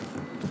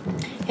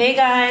Hey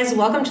guys,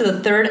 welcome to the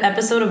third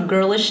episode of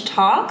Girlish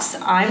Talks.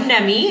 I'm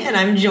Nemi, and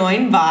I'm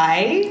joined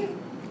by...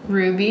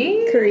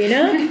 Ruby.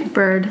 Karina.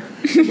 Bird.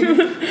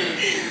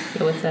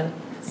 Yo, what's up?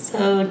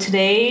 So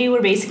today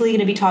we're basically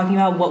going to be talking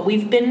about what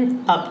we've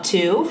been up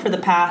to for the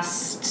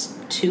past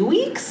 2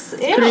 weeks?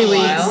 3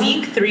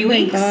 weeks. 3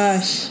 weeks.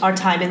 Gosh. Our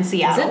time in Was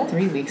Seattle. it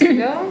 3 weeks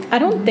ago? I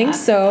don't think I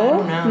so.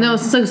 don't know. No,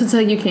 since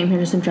you came here,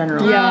 just in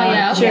general.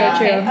 Yeah, true, yeah.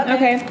 true.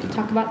 Okay.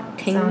 Talk about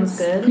things. Sounds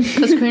good.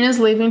 Because Karina's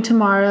leaving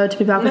tomorrow to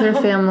be back with her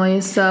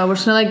family, so we're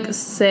just gonna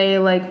say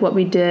what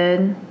we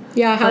did.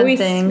 Yeah, Fun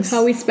things.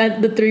 how we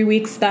spent the 3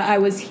 weeks that I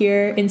was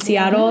here in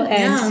Seattle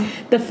and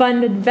the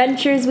fun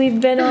adventures we've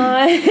been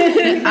on.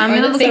 I'm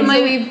gonna look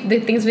at the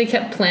things we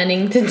kept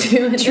planning to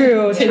do.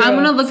 True. I'm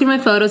gonna look at my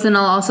photos, and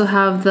I'll also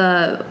have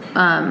the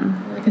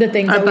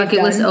things our that bucket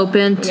we've list done.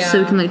 open so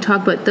we can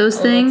talk about those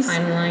things.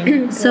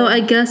 Timeline. So I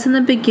guess in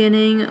the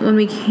beginning when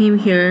we came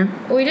here,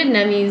 Well, we did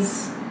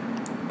Nemi's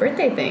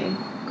birthday thing.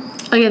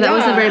 oh yeah, that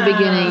was the very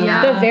beginning.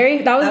 Yeah.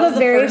 That was the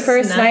very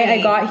first night I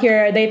night. got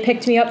here. They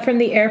picked me up from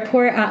the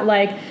airport at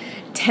like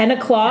 10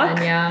 o'clock.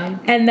 Yeah.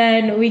 And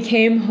then we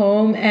came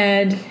home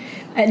and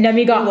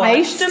Nemi got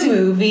iced. Watched a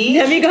movie.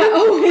 Nemi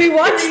got we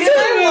watched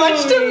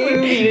watched a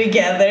movie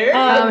together.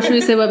 Should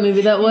we say what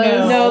movie that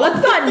was? No,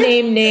 let's not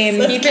name names.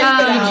 Let's keep it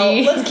out.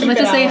 Let's keep Let's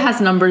it just say it out. has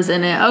numbers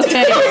in it.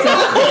 Okay.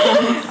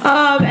 So,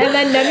 And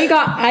then Nemi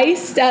got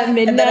iced at And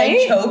then I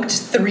midnight. choked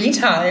 3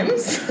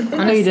 times.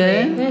 oh, you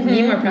did?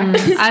 Need more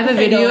practice. I have a I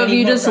video know, I of need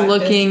you more just practice.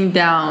 looking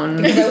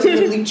down. I was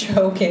literally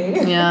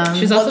choking. Yeah.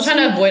 She was also trying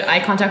to avoid eye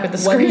contact with the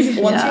screen.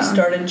 Once Yeah. you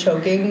started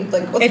choking,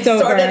 like once It's you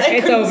over. started, I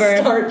It's couldn't over.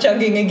 start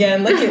chugging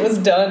again. Like it was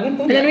done.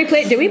 And then we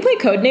played. Did we play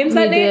Codenames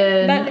that We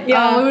did. night?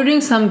 Yeah. We were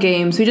doing some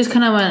games. We just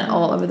kind of went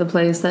all over the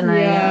place that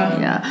night.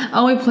 Yeah.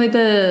 Oh, we played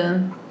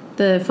the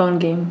phone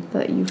game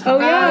that you. Oh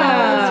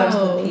yeah.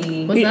 Starts with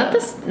P. Was that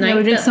this night?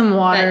 we drank some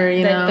water,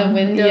 you know. The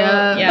window.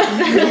 Yeah.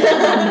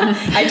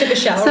 I took a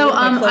shower. So with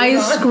my I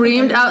clothes on.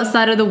 screamed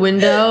outside of the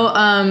window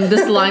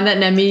this line that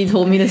Nemi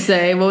told me to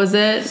say. What was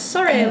it?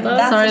 Sorry, love.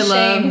 That's Sorry, a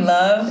shame,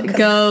 love. 'cause,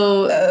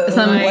 Go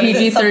some what is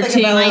it? Something PG-13.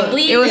 about-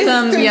 It was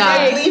some My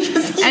yeah. leaf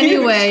is huge.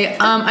 Anyway,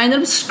 I ended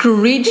up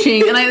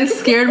screeching and I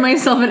scared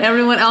myself and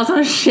everyone else. I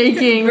was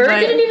shaking. Bird but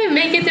didn't even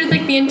make it through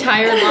like the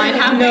entire line.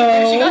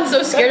 Halfway through, she got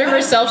so scared of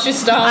herself, she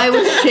stopped. I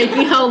was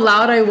shaking how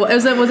loud I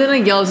was. It wasn't a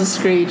yell, it was a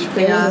screech.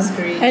 But It yeah. was a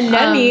screech. And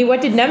Nemi,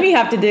 what did Nemi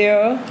have to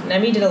do?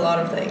 Nemi did a lot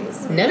of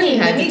things. Nemi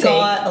had to take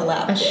got a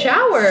lap a dance.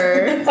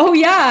 shower. Oh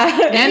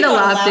yeah. And a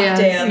got lap dance.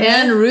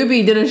 And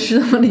Ruby did a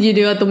what did you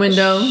do at the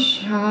window?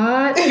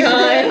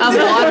 Shotgun. Of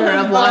water.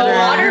 A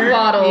water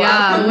bottle. Yeah.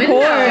 Out the window.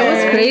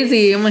 It was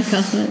crazy. Oh my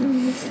god.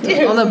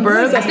 All the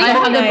burps. I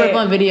have the burp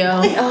on video.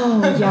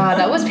 Oh yeah,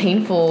 that was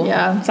painful.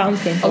 Yeah. Sounds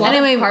A painful. lot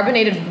Anyway. of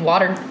carbonated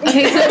water.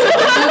 Okay,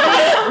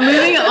 so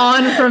moving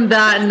on from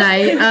that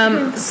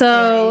night.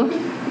 So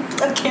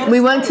we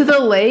went to the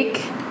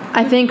lake.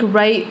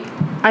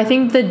 I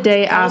think the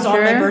day That was after.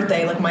 on my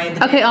birthday, like my.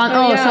 Okay, day. so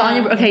on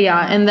your okay,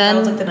 yeah, and That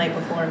was then like the night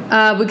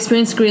before. we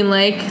experienced Green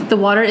Lake. The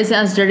water isn't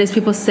as dirty as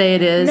people say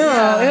it is.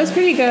 No, it was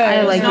pretty good.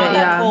 I like It's not it,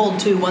 that yeah. cold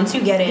too. Once you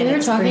get in, We were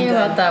it's talking pretty good.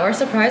 about that. We're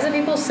surprised that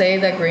people say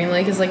that Green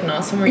Lake is like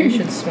not somewhere you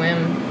should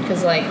swim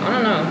because like I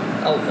don't know.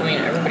 Oh, I mean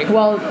everybody.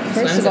 Well, swims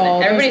first of in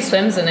all, it. Everybody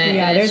swims in it.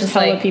 Yeah, and it's there's just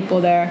hella like people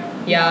there.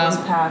 It yeah. was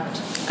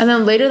packed. And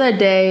then later that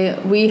day,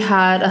 we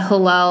had a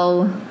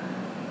Hillel,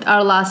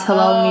 our last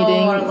Hillel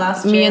meeting. our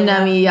last Me and JLF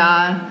Nemi,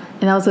 yeah.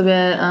 And that was a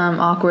bit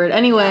awkward.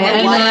 Anyway, And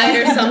and lied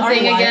then, or something our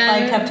Wi-Fi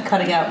again. kept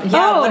cutting out.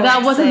 oh, what that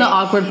did I wasn't say? the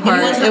awkward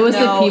part. wasn't- It was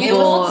no, the it people.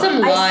 told some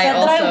I lie said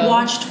that I also.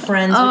 watched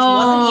Friends, which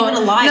wasn't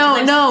even a lie.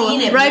 'cause I've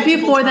seen it Right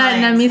multiple before that,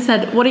 times. Nemi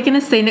said, "What are you gonna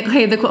say?"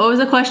 Okay, what was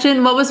the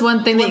question? What was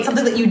one thing What's that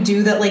something that you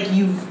do that like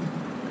you've.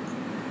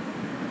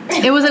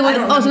 it was like? I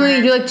don't Something that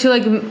you remember. do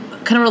like to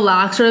kind of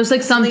relax, or it was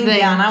like something.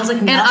 yeah, and I was like,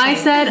 and I nothing.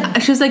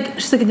 said, she's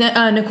like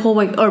Nicole,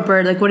 like or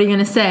Bird, like, what are you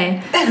gonna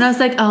say? And I was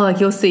like, oh, like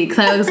you'll see, because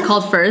I was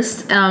called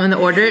first in the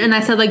order, and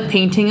I said like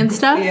painting and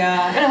stuff.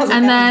 Yeah, and I was like,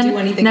 And I don't do then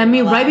anything Nemi,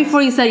 to right relax.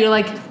 before you said, you're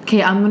like,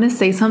 okay, I'm gonna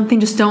say something,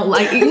 just don't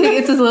like.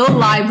 It's this little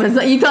lie, but it's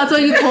not, that's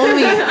what you told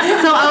me.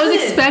 So I was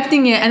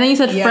expecting it, and then you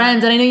said Yeah.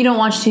 Friends, and I know you don't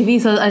watch TV,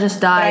 so I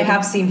just But I died.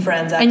 have seen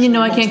Friends. And you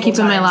know I actually can't keep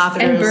in my multiple times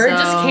laughter. And through. Bird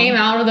So- just came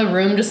out of the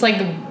room, just like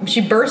she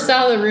burst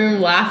out of the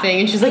room laughing,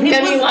 and she's like, And it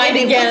Nemi was- lied and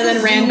it again, was and a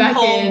then ran Zoom back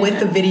call in. with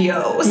the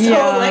video, so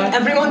Yeah. like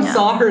everyone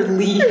saw her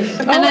leave.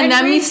 And then and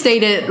Nemi we-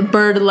 stayed it.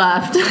 Bird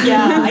left.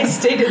 Yeah, I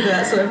stated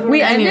that. So everyone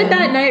We Anyway. ended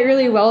that night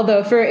really well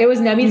though. It was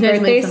Nemi's You guys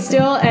birthday made something.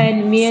 still,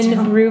 and me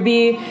and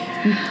Ruby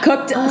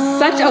cooked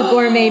such a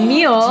gourmet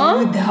meal.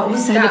 Dude, that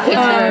was That was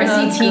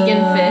Chrissy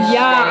Teigen fish.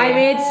 Yeah, I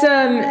made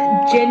some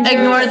ginger.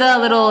 Ignore the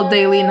little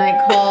daily night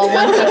call.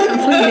 1 second,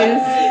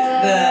 please.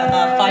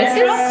 the five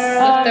This is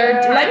the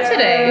third time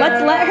today.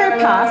 Let's let her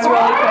pass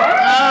really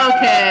quick.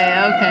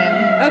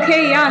 Okay.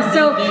 Okay, yeah.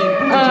 So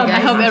I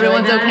hope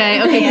everyone's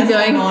okay. Okay, keep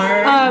going.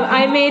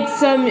 I made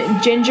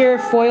some ginger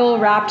foil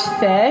wrapped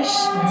fish,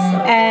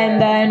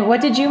 and then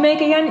what did you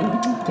make again?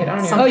 Dude, I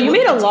don't know. Oh, you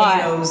made a lot.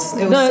 Potatoes.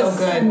 It was The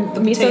so good. The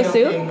miso potato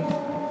soup?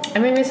 thing. I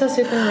made miso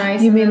soup and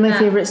rice. You and made then my that.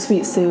 favorite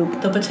sweet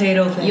soup. The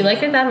potato thing. You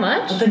liked it that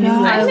much? The new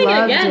I I made it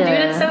loved again, it.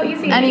 dude. It's so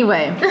easy.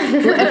 Anyway,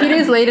 a few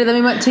days later, then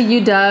we went to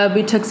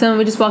UW.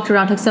 We just walked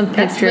around, took some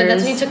That's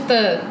pictures. when you took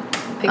the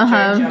picture.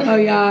 Uh-huh. Oh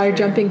yeah, our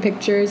jumping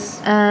pictures.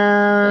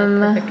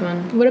 Perfect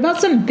one. What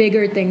about some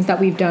bigger things that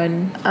we've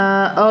done?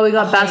 We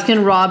got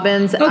Baskin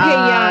Robbins.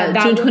 yeah,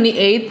 that June was-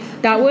 28th.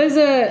 That was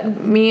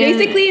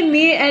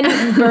Me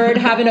and Bird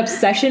have an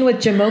obsession with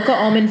Jamocha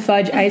almond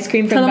fudge ice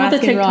cream from Tell them what the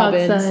Baskin TikTok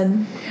Robbins.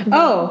 said.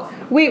 Oh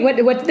wait, what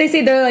did they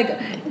say? They're like,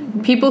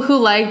 People who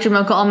like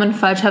Jamocha almond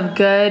fudge have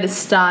good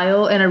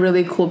style and are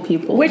really cool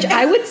people. which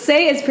I would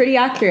say is pretty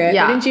accurate.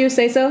 Yeah. Wouldn't you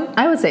say so?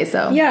 I would say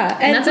so. Yeah,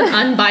 And that's an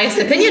unbiased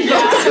opinion,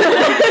 folks.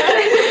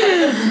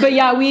 but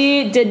yeah,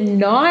 we did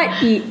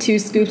not eat 2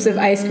 scoops of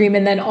ice cream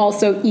and then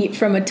also eat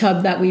from a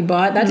tub that we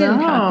bought. That didn't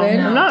happen.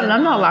 I'm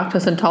not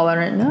lactose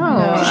intolerant.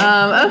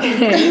 No.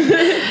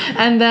 Okay.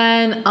 And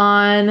then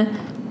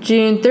on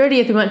June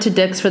 30th, we went to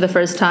Dick's for the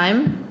first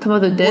time. Talk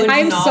about the Dick's.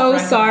 I'm not so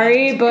recommend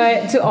sorry,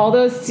 but to all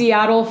those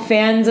Seattle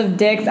fans of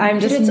Dick's, I'm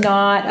just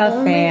not a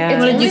fan.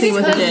 What did you think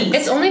with the because, Dick's?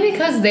 it's only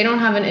because they don't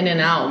have an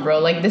In-N-Out, bro.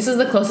 Like, this is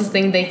the closest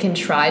thing they can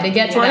try to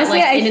get to Honestly,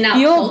 that, like, In-N-Out I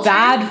feel culture.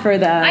 bad for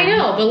them. I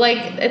know, but,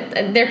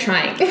 like, they're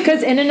trying.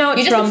 Because In-N-Out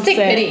You just have trumps to take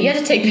it. pity. You have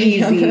to take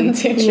pity on them,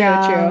 too. True,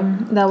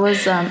 true. That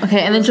was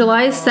okay. And then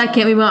July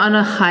 2nd, we went on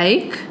a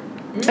hike.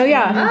 Oh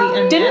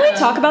yeah. Didn't we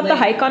talk about the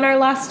hike on our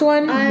last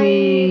one?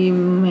 We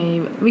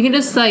can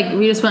just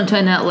we just went to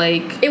Annette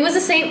Lake. It was the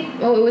same.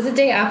 Oh, it was the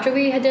day after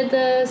we did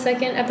the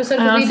second episode.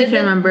 'cause I honestly can't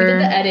remember. We did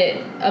the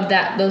edit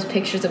of those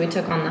pictures that we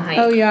took on the hike.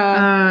 Oh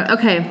yeah.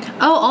 Okay.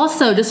 Oh,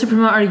 also, just to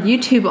promote our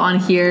YouTube on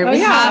here, we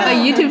yeah. have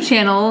a YouTube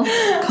channel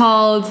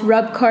called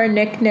Rubcar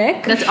Nick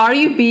Nick. that's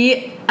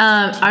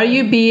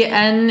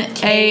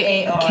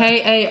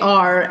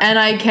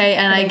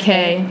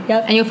RUBNAKARNIK.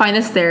 Yep. And you'll find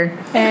us there.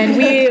 And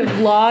we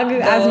vlog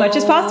as much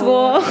as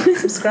possible.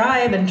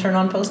 Subscribe and turn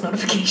on post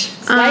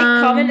notifications. Like,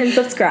 comment, and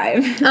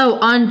subscribe. Oh,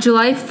 on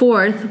July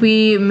 4th,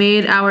 we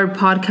made our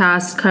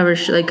podcast cover.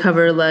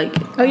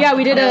 Oh yeah,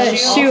 we did a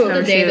Also shoot.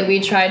 the day that we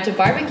tried to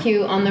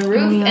barbecue on the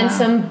roof, and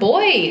some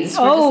boys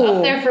were just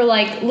up there for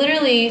like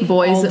literally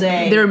boys. All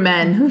day. They're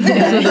men.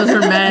 Those were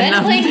men.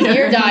 men playing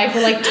Deer Die for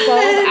like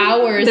 12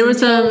 hours. There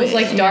was until some- it was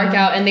like dark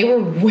out, and they were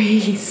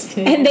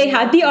wasted. And they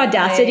had the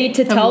audacity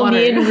to tell water.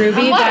 me and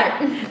Ruby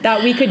Water.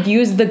 that we could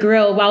use the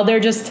grill while they're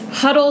just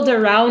huddled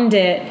around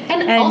it.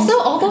 And also,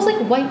 all those like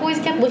white boys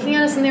kept looking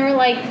at us, and they were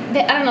like,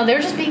 I don't know, they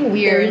were just being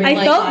weird. and, I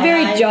like, felt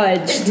very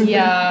judged.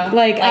 yeah,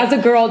 Like as a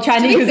girl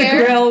trying to use a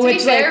grill, to which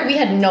be fair, like we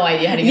had no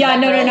idea how to use yeah, that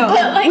no, grill. no, no.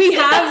 But, like, We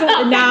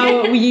have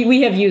now.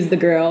 We have used the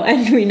grill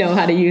and we know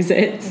how to use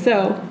it.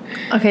 So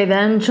Okay,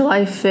 then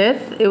July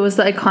 5th, it was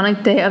the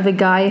iconic day of the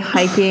guy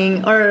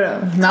hiking or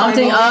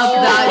mounting up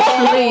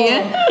that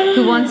tree.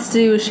 Who wants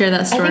to share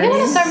that I story? think I'm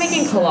gonna start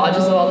making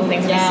collages of all the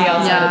things we see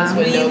outside Yeah. of this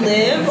We window.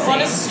 live It's on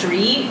a insane.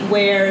 street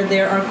where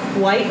there are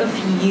quite a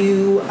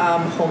few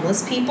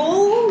homeless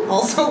people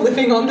also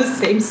living on the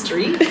same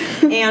street,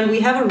 and we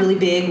have a really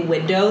big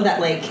window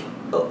that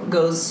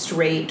goes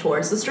straight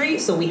towards the street,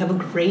 so we have a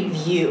great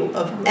view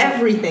of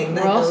everything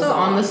that We're goes also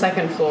on the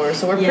second floor,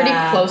 so we're pretty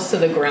Yeah. close to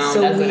the ground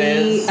So as it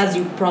is. as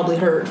you probably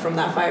heard from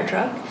that fire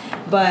truck,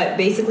 but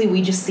basically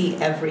we just see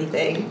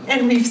everything,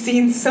 and we've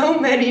seen so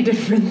many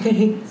different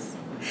things,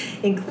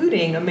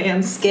 including a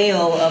man's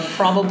scale of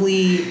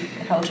probably,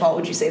 how tall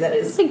would you say that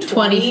is? Like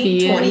 20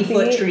 feet.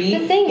 20-foot tree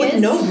The thing with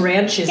is- no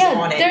branches yeah,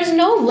 on it. there's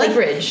no Like,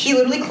 leverage. he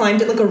literally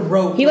climbed it like a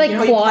rope. He, like, you know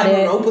how you clawed climb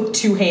it. a rope with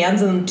 2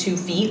 hands and 2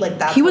 feet, like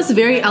that. He was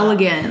very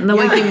elegant. The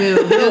way he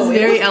moved, it was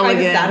very kind of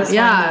elegant. satisfying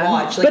Yeah. to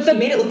watch. Like, But the- he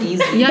made it look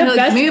easy. Yeah, The like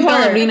best maybe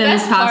part- ballerina in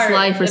his best past part-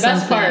 life or the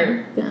best something.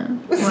 part. Yeah.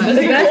 the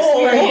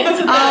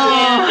best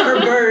Or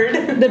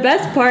bird. the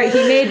best part, he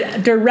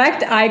made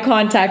direct eye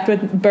contact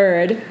with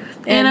Bird.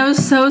 And I was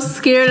so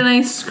scared, and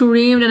I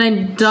screamed, and I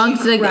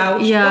dunked. Like,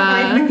 crouched yeah.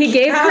 behind He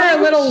gave her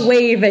a little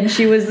wave and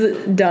she was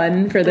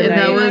done for the And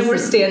that night. was- And we're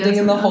standing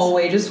in the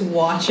hallway just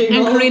watching. And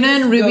all of Karina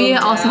this and Ruby go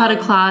also had a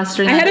down. class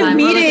during I that had a time.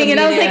 meeting and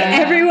I was like, Yeah.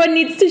 everyone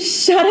needs to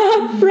shut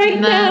up right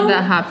And then now.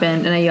 that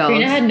happened, and I yelled.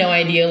 Karina had no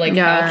idea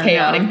Yeah, how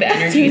chaotic no. the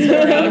energies were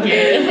around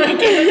here. Like,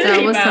 it was That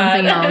pretty was bad.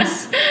 something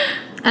else.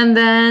 And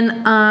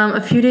then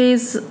a few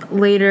days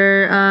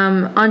later,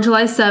 on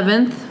July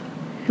 7th,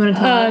 you want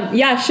to tell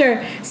Yeah,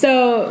 sure.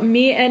 So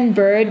me and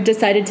Bird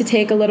decided to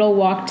take a little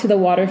walk to the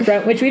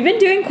waterfront, which we've been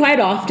doing quite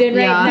often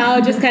right Yeah.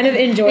 now, just kind of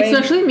enjoying.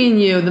 Especially me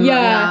and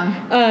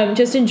you.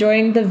 Just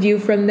enjoying the view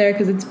from there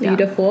because it's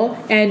beautiful.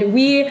 And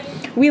we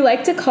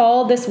like to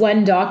call this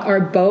one dock our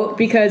boat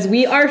because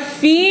we are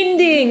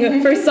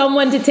fiending for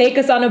someone to take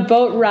us on a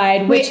boat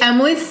ride. Which Wait,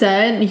 Emily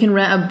said you can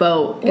rent a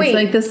boat. Wait, it's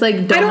like this like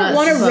donut I don't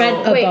want to boat.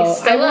 rent a Wait, boat. I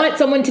Stella- want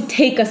someone to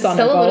take us on a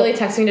Stella boat. literally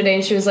texted me today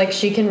and she was like,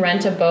 she can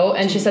rent a boat,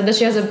 and she said that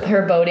she has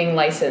her boating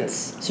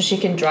license, so she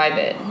can drive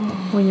it.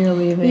 when you're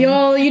leaving.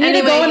 Y'all, you need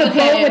to go on a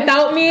boat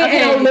without me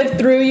and I'll live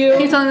through you.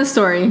 Keep telling the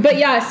story. But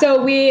yeah,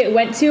 so we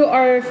went to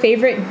our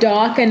favorite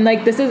dock, and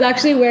like this is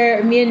actually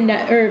where me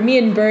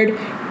and Bird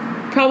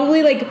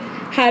probably like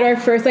had our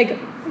first like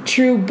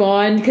true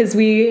bond because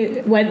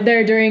we went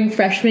there during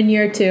freshman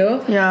year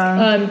too.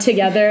 Yeah.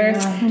 Together,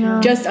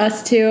 just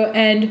us two,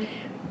 and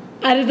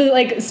out of the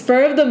like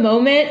spur of the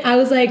moment, I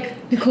was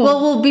like, Nicole.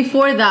 Well,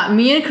 before that,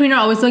 me and Karina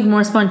are always like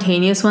more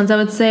spontaneous ones. I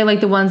would say like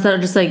the ones that are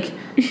just like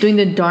doing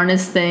the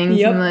darnest things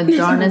Yep. and the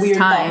darnest Weird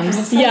times.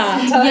 thoughts.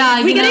 Yeah,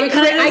 Yeah, we you know, get we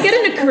kinda I get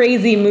in a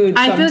crazy mood.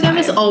 I feel like I'm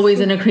just sometimes. always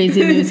in a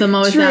crazy mood, so I'm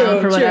always True,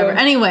 down for whatever. true.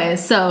 Anyway,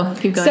 so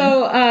keep going.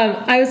 So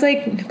I was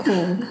like,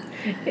 Nicole,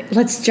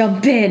 let's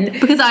jump in.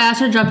 because I asked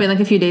her to jump in like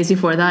a few days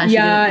before that. And she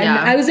Yeah, didn't-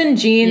 and I was in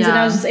jeans, and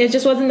I Yeah. was it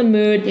just wasn't the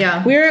mood.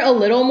 Yeah. We were a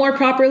little more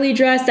properly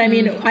dressed. I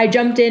mean, I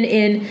jumped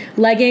in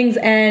leggings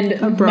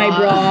and bra. my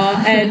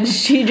bra, and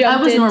she I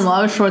jumped was in normal.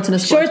 I was shorts and a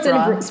sports shorts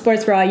bra. and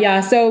sports bra.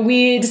 Yeah, so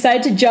we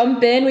decided to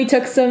jump in. We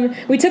took some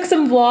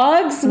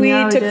vlogs. We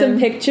Yeah, we took some did.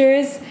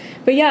 pictures.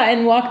 But yeah,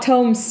 and walked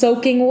home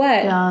soaking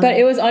wet. Yeah. But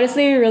it was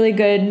honestly a really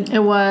good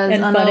It was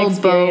and on fun a little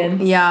experience.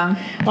 boat. Yeah.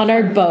 on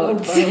our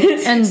boat.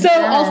 And so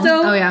then- also,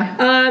 oh,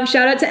 yeah.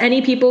 shout out to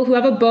any people who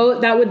have a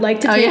boat that would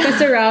like to Oh, take yeah.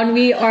 us around.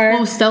 We are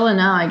Well, Stella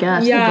now, I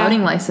guess. The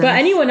boating license. but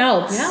anyone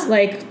else, Yeah.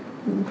 like,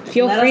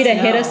 feel Let free us to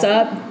hit know. us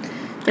up.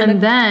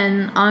 And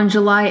then on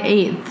July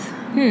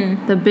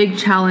 8th, the big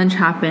challenge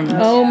happened.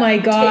 Oh my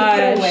Take gosh,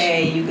 it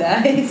away, you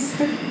guys.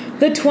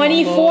 the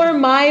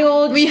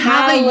 24-mile We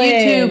have a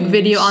YouTube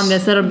video on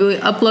this that'll be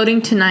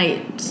uploading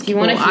tonight. If you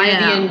want to Well, I hear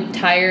the am.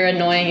 entire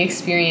annoying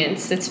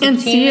experience, it's 15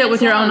 And see it minutes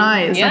with your own long.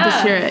 eyes, Yeah. not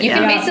just hear it, You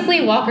can yeah.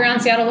 basically walk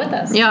around Seattle with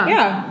us. Yeah.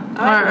 Yeah.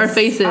 Our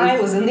faces. I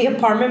was in the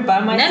apartment by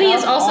myself. Nebby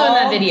is also in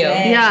that all video.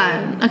 day.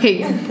 Yeah.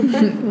 Okay.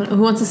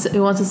 who wants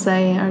to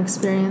say our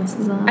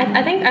experiences on?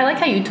 I think I like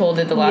how you told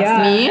it the last Yeah.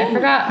 time. Me? I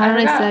forgot. How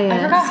did I say I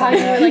it? forgot how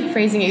you were like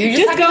phrasing it. You're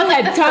just Just talking go about, like,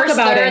 ahead, the talk first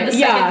about third, it. the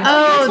Yeah. second-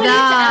 Oh, This one is to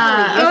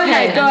that. Emily. Go Okay.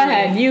 ahead, go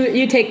ahead.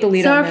 You take the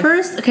lead So on our this.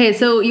 first, okay,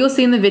 so you'll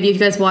see in the video if you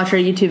guys watch our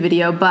YouTube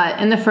video, but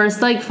in the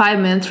first like 5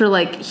 minutes we're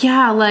like,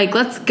 yeah, like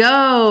let's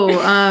go,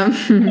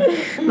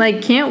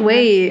 like can't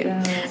wait.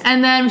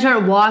 And then we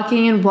start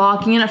walking,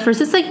 and at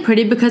first it's like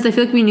pretty because I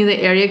feel like we knew the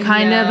area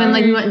kind of, Yeah. and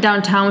like we went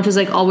downtown, which is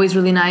like always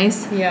really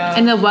nice. Yeah.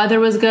 And the weather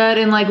was good,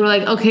 and like we're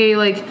like okay,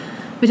 like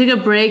we took a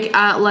break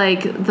at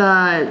like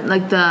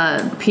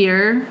the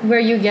pier. Where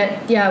you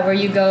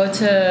go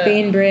to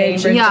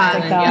Bainbridge. Bainbridge Yeah,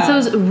 Island, and so it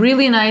was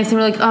really nice, and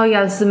we're like, oh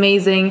yeah, this is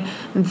amazing.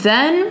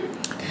 Then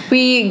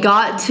we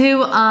got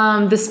to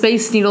the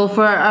Space Needle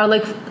for our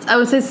like I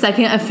would say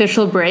second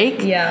official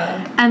break.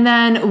 Yeah. And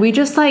then we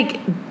just like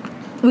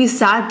we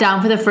sat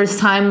down for the first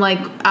time like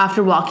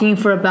after walking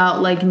for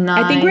about like 9.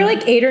 I think we're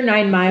like 8 or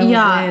 9 miles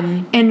yeah,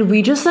 in. and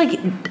we just like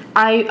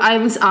I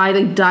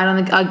like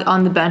died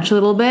on the bench a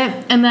little bit,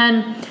 and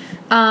then.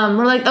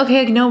 We're like,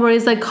 okay, no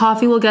worries, like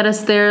coffee will get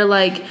us there,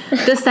 like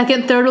the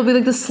second third will be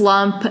like the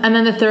slump, and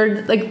then the third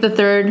of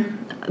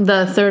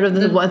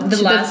the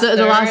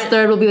last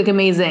third will be like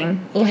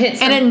amazing. We'll hit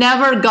some, And it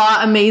never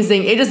got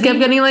amazing. It just kept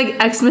getting like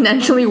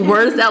exponentially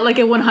worse at like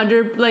a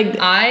 100 like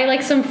I,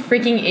 like some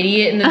freaking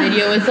idiot in the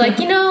video, was like,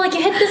 you know, like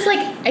you hit this like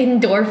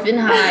endorphin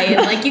high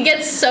and like you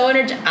get so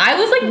energetic. I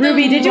was like,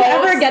 Ruby, did you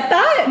ever get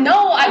that?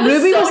 No, I was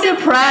Ruby so was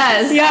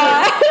depressed.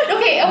 Yeah.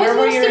 Okay, I was Where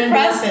were most your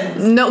depressed.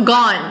 endorphins? No,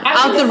 gone.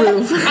 Out the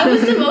roof. I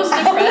was the most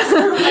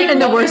depressed. Like, In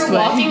the when worst we were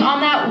way. walking on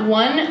that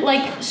one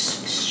like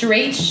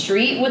straight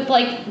street with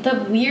like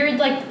the weird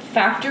like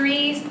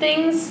factory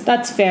things.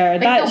 That's fair.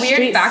 Like that the weird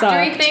street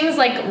factory sucked. things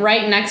like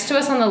right next to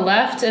us on the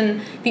left,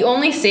 and the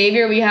only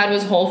savior we had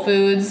was Whole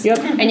Foods. Yep.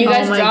 And you Oh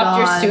guys my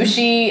dropped God. your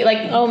sushi,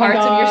 like Oh my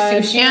parts of your God.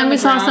 sushi. on And we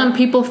the saw ground. some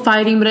people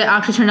fighting, but it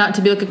actually turned out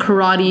to be like a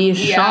karate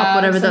shop,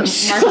 whatever the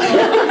some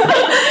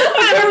martial-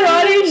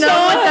 Karate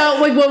no,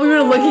 like what we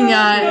were looking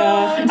at.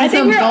 I think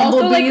Some we're also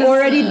like bumblebees.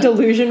 already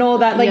delusional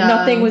that like Yeah.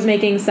 nothing was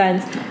making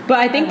sense. But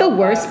I think the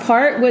worst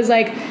part was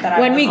like That I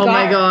when was. we Oh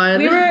got my God.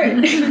 we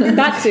were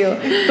that too.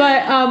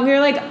 But we were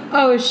like,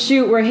 oh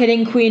shoot, we're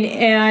hitting Queen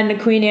Anne.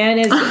 Queen Anne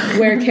is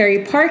where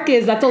Kerry Park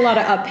is. That's a lot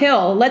of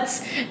uphill.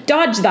 Let's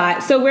dodge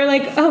that. So we're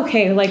like,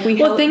 okay, like we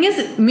Well, the thing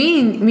is,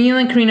 me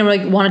and Karina were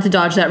like wanted to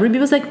dodge that. Ruby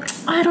was like,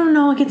 I don't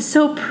know, like it's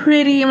so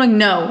pretty. I'm like,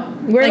 no,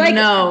 we're like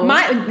no.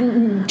 my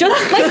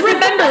just like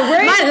remember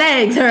we're My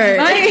legs hurt.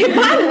 my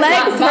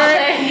legs My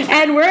hurt, legs.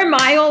 and we're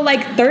mile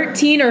like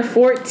 13 or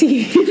 14.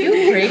 Did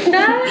you break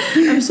that?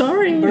 I'm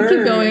sorry. Keep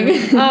Burn.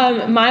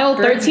 going. Mile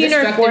Bird's 13 or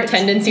destructive 14.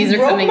 tendencies are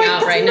coming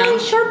out right now.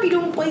 Sharpie,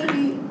 don't bite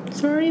me.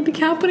 Sorry, the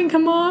cap wouldn't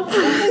come off.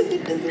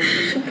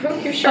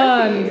 Broke your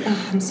Sharpie.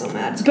 I'm so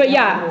mad. It's But okay,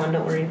 yeah. everyone,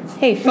 don't worry.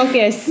 Hey,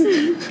 focus.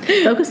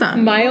 Focus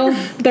on. Mile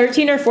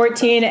 13 or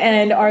 14,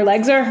 and our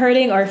legs are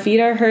hurting, our feet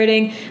are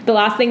hurting. The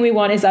last thing we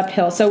want is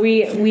uphill. So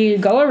we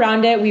go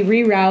around it, we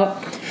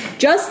reroute,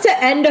 just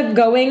to end up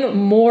going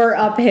more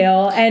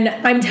uphill. And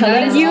I'm That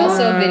telling is you,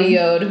 also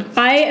videoed.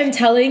 I am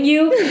telling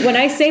you, when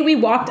I say we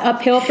walked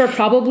uphill for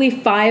probably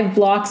 5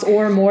 blocks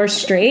or more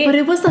straight, But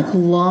it was like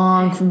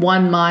long,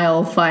 1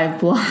 mile, 5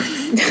 blocks.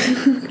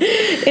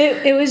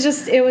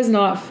 it was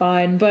not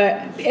fun,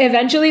 but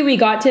eventually we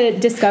got to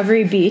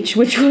Discovery Beach,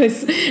 which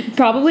was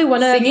probably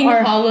one of Singing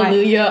our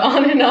Hallelujah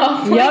on and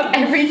off. Like, Yep.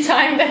 every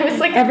time there was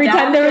like every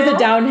time there was a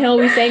downhill,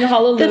 we sang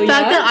Hallelujah. The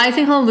fact that I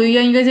sang Hallelujah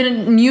and you guys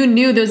you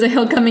knew there was a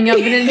hill coming up,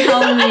 you didn't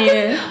tell me.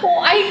 Well,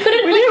 I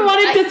couldn't. We didn't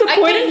want to disappoint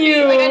couldn't be-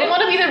 you. Like, I didn't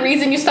want to be the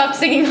reason you stopped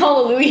singing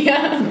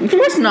Hallelujah. Of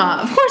course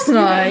not. Of course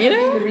not. You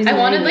know. I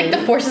wanted like the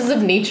forces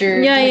of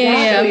nature. Yeah, to yeah,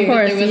 yeah, show of you that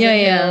course. There was Yeah,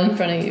 a yeah. hill in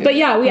front of you. But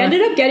yeah, we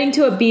ended up getting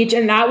to a beach,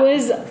 and that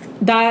was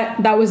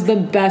the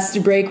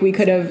best break we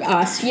could have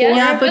asked for.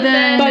 Yeah, but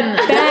then-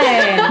 But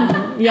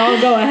then y'all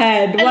go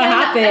ahead. What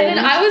happened? And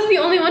then I was the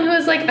only one who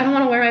was like, I don't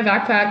want to wear my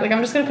backpack. Like,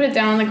 I'm just gonna put it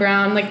down on the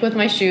ground, like with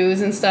my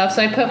shoes and stuff.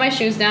 So I put my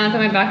shoes down, put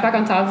my backpack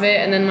on top of it,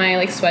 and then my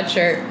like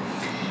sweatshirt.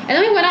 And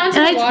then we went on to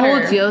And the I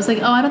water. told you, I was like,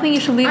 oh, I don't think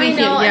you should leave I it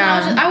know, here.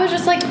 and I was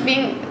just like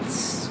being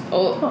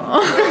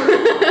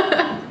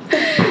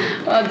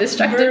well,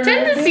 destructive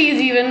tendencies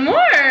even more.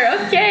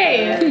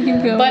 Okay.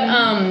 But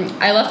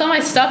I left all my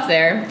stuff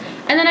there.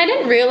 And then I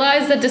didn't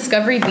realize that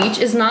Discovery Beach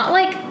is not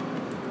like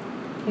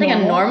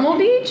a normal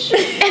beach.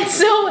 And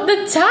so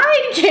the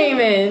tide came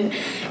in.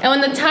 And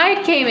when the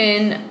tide came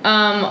in,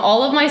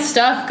 all of my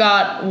stuff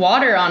got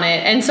water on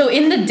it. And so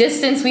in the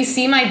distance we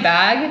see my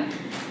bag.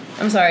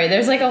 I'm sorry,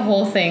 there's like a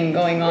whole thing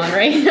going on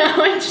right now.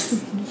 I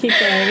just Keep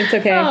going. It's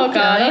okay. Oh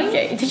god,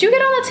 okay. Did you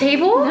get on the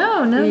table?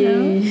 No.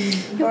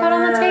 You got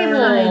on the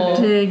table. I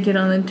did get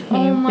on the table.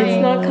 Oh my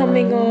It's not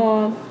coming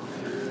off.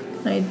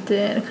 I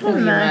did. It kind Oh, of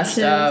you messed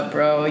matches. up,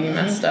 bro. You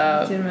messed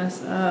up. Did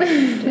mess up.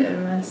 Did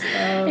mess up.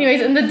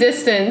 Anyways, in the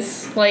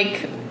distance,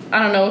 like,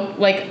 I don't know,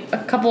 like a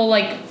couple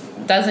like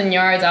dozen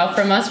yards out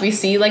from us, we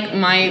see like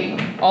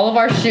all of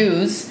our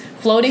shoes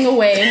floating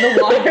away in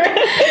the water.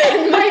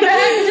 And my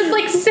bag is just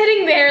like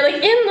sitting there,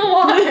 like in the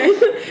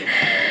water.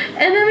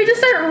 And then we just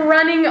start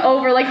running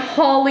over, like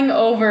hauling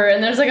over.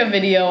 And there's like a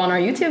video on our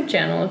YouTube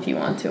channel if you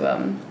want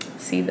to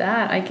see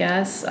that, I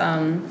guess.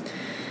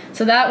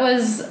 So that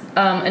was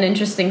an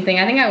interesting thing.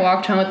 I think I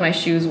walked home with my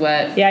shoes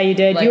wet. Yeah, you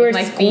did. Like, You were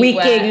my feet squeaking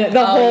wet.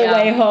 the Oh, whole yeah.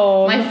 way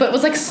home. My foot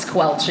was like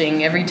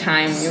squelching every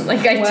time.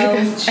 Like I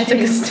took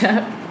a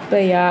step.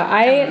 But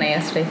yeah,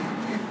 Nasty.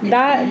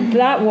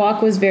 that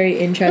walk was very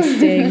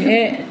interesting.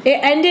 it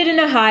ended in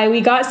a high.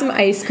 We got some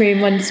ice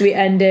cream once we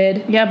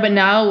ended. Yeah, but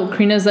now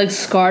Karina's like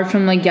scarred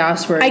from like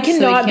Gasworks. I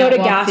cannot go to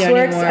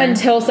Gasworks until.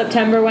 until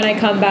September when I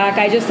come back.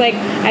 I just like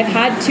I've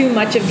had too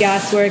much of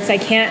Gasworks. I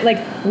can't like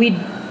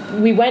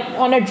we went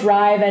on a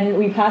drive and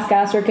we passed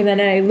Gasworks and then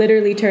I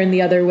literally turned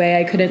the other way.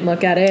 I couldn't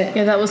look at it.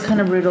 Yeah, that was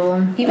kind of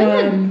brutal.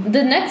 Even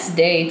the next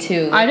day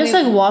too. I just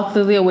like walked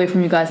literally away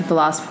from you guys at the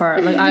last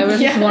part. Like I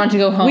just wanted to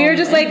go home. We were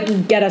just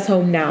like, get us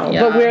home now.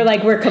 Yeah. But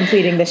we're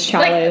completing this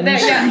challenge.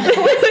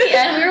 Towards the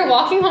end, we were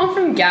walking home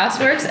from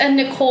Gasworks, and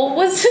Nicole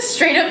was just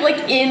straight up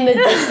like in the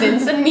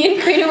distance, and me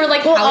and Karina were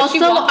like, Well, "How is she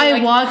also walking?" I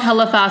Like, walked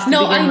hella fast. To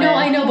no, begin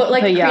I know, but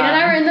like yeah. Karina and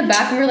I were in the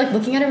back, and we were like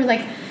looking at her, we're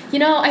like, you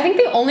know, I think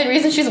the only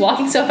reason she's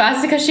walking so fast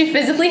is because she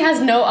physically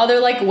has no other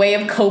like way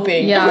of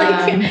coping. Yeah.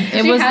 Like,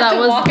 It she was- had that to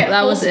was- walk at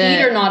that full was speed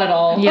it. or not at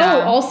all. Yeah.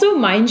 Oh, also,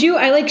 mind you,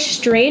 I like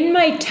strained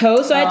my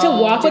toe, so I had to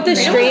walk with a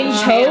Karina strained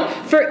was a toe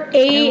champ. for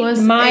 8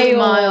 was miles. 8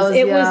 miles,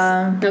 It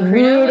yeah. was No, Karina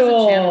was a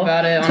brutal. champ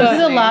about it, But- This is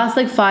honestly. the last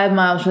like 5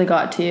 miles really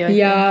got to you. I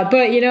Yeah,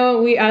 but you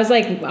know, I was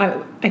like,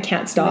 I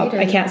can't stop.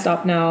 I can't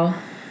stop now. think.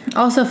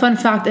 Also, fun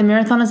fact: a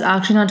marathon is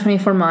actually not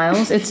 24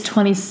 miles. It's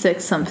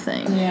 26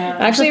 something. Yeah,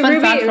 actually, fun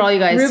Ruby, fact for all you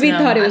guys Ruby to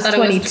know. thought it I was thought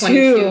 22. it was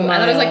 22. I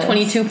thought it was like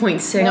miles.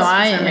 22.6. No, for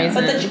I some am.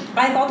 reason.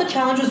 But I thought the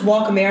challenge was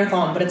walk a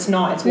marathon, but it's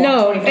not. It's walk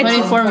No, 24 it's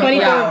 24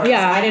 24 hours.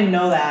 yeah. I didn't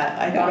know that.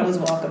 I thought it was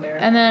walk a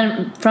marathon. And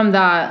then from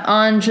that,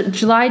 on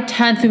July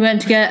 10th, we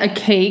went to get a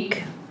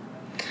cake.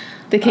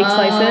 The cake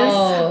slices.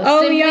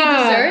 Oh Simply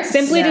yeah, Desserts?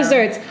 Simply Yeah.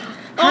 Desserts.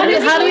 How do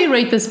Honestly, we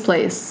rate this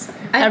place?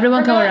 I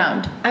Everyone come forgot-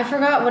 around. I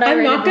forgot what I I'm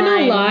rated not gonna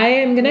mine. lie.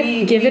 I'm gonna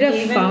We give it a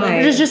gave it,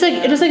 5. Just like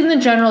in the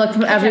general, like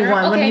from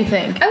everyone. What do you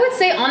think? I would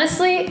say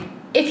honestly,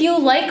 if you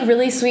like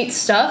really sweet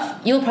stuff,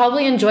 you'll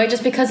probably enjoy it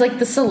just because like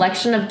the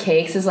selection of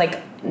cakes is like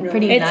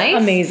pretty It's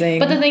nice. amazing.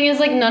 But the thing is,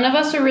 like, none of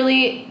us were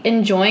really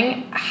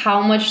enjoying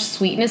how much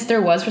sweetness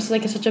there was for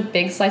like such a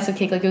big slice of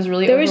cake. Like it was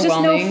really There was just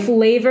no overwhelming.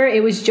 flavor.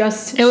 It was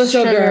just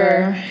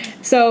sugar.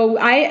 So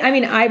I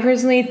mean, I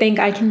personally think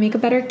I can make a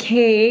better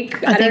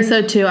cake. I think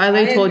so too. I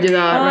literally told you that.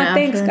 Aw, right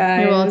thanks, after.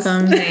 guys. You're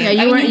welcome. Yeah,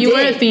 you I mean, weren't. you You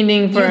weren't did.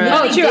 fiending for. You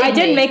Oh, really true. I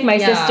did did make my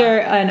yeah. sister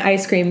an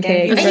ice cream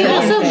cake. And It's you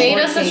like also a made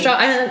us a shortcake. straw.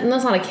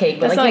 That's not a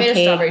cake, but That's like not you a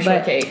made a strawberry cake, but-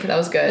 shortcake. That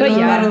was good. but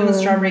yeah. Better than the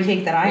strawberry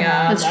cake that I Yeah.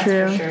 had. That's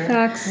true. For sure.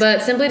 Facts.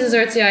 But Simply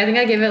Desserts, yeah, I think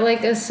I give it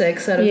like a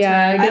 6 out of 10.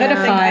 Yeah, I I give it don't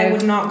a think I 5.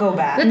 would not go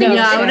back. The thing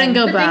Yeah, is, I wouldn't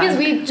go the back. thing is,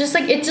 we just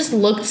like it just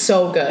looked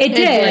so good. It did.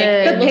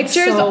 did. The It looked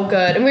pictures. so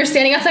good, and we were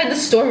standing outside the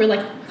store. We were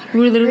like,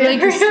 We literally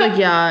just like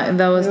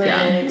that was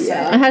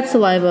I had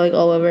saliva like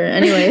all over.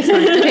 Anyway, it's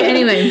fine. Okay,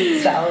 anyway.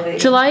 Salivate.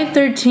 July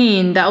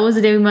 13, that was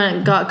the day we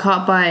got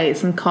caught by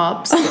some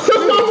cops.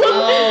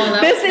 oh,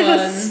 that This was is fun.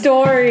 a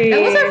story.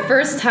 That was our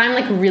first time,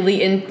 like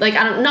really in, like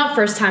I don't, not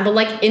first time, but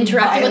like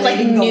interacting with like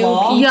Violating the new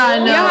law? people. Yeah,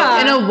 no,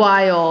 Yeah. in a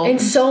while. In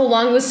so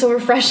long, it was so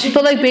refreshing.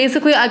 But like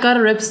basically I got a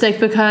ripstick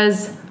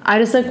because I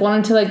just like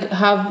wanted to like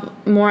have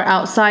more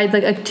outside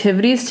like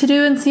activities to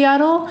do in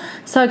Seattle.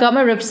 So I got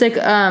my ripstick,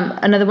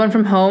 another one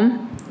from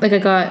home. Like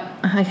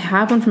I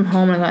have one from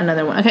home and I got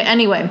another one. Okay,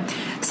 anyway.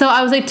 So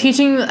I was like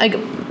teaching like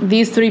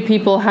these 3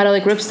 people how to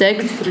like ripstick.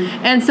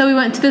 And so we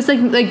went to this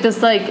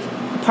like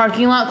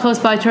parking lot close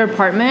by to our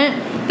apartment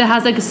that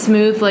has like a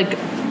smooth like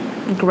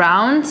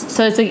ground,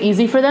 so it's like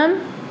easy for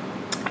them.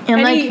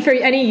 And for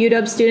any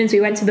UW students, we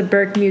went to the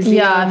Burke Museum.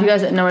 Yeah, if you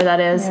guys know where that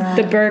is. Yeah.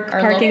 The Burke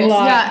parking local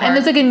lot. Yeah, and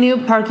there's like a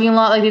new parking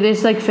lot, like they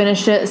just like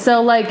finished it.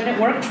 So like And it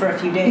worked for a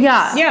few days.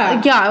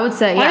 Yeah. I would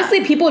say. Yeah.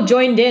 Honestly, people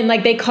joined in.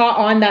 Like, they caught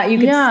on that you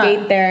could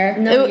skate there.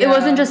 It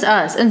wasn't just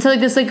us. And so like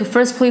this like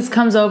first police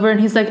comes over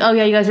and he's like, oh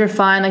yeah, you guys are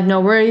fine, like no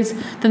worries.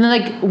 Then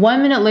like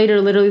 1 minute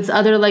later, literally this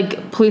other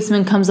like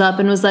policeman comes up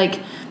and was like,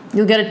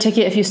 you'll get a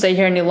ticket if you stay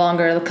here any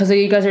longer because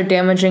you guys are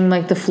damaging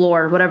like the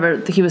floor, whatever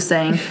he was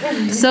saying.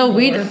 So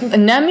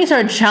Nemi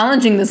started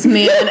challenging this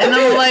man, and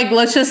I'm like,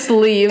 let's just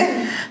leave.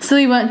 So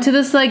we went to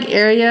this like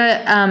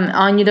area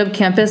on UW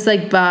campus,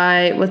 like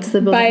by what's the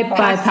building?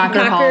 By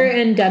Packer Hall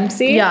and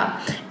Dempsey. Yeah,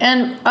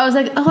 and I was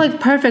like, oh, like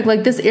perfect,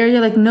 like this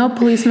area, like no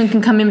policemen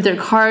can come in with their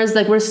cars,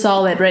 like we're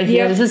solid right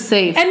here. This is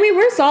safe. And we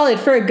were solid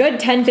for a good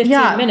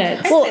 10-15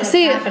 minutes. Well,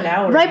 see, half an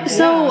hour. right?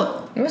 So.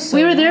 It was so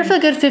We were there long. for a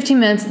good 15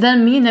 minutes.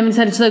 Then me and them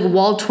decided to like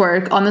wall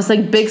twerk on this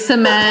like big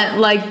cement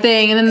like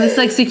thing, and then this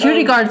like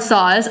security guard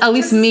saw us, at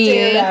least me.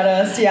 Stared at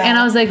us, yeah. And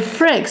I was like,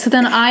 frick. So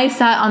then I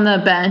sat on the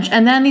bench,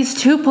 and then these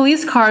 2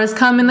 police cars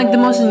come in like the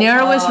most Roll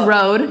narrowest up.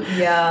 road.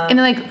 Yeah. And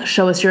they're like,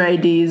 show us your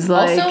IDs.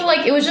 Like, Also,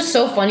 like, it was just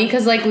so funny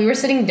because, like, we were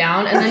sitting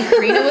down and then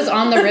Karina was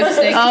on the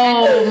ripstick.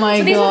 oh my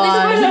So these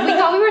god. police cars, we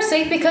thought we were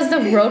safe because the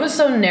road was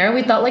so narrow.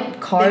 We thought, like,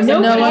 cars...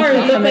 No No one cars could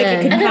looked come like in.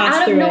 it could And then pass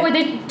out of through nowhere, it.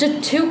 they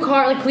just 2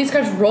 police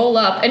cars roll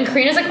up, and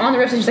Karina's like on the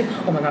ripstick. She's like,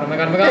 "Oh my god, oh my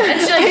god, oh my god!" And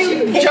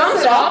she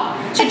jumps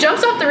off. She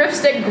jumps off the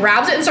ripstick,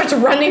 grabs it, and starts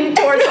running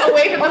towards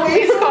away from the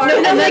police car.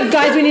 And I'm like,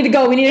 guys, we need to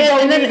go. We need to go.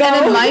 We And need then, to go.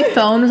 and then my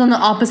phone was on the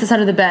opposite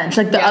side of the bench,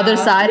 like the other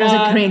side. I was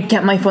like, Karina,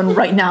 get my phone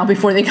right now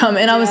before they come.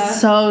 And I was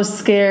so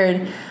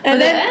scared. And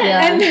then,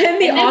 yeah. and then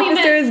the And then we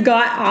officers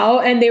got out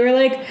and they were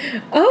like,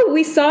 "Oh,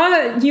 we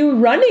saw you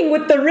running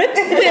with the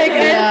ripstick,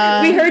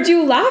 and we heard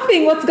you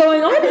laughing. What's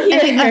going on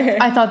here?"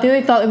 I thought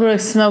they thought we were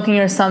like smoking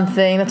or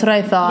something. That's what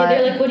I thought.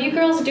 Yeah, they're like, "What are you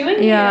girls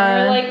doing Yeah.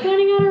 here?" We're like,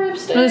 "Putting on a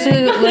ripstick." It was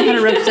like had a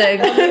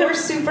ripstick. They were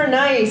super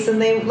nice, and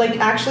they like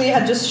actually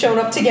had just shown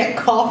up to get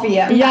coffee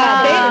at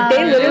Yeah, they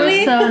it was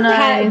literally so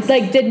nice.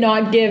 did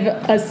not give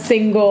a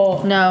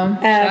single No.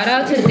 F.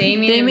 Shout out to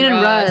Damien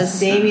and Russ. Russ.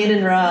 Damien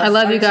and Russ. I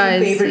love our you 2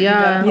 guys. favorite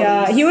Yeah. UW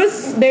Yeah,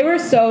 homies. they were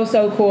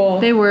so cool.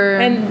 They were.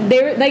 And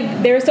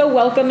they were so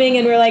welcoming,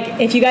 and we're like,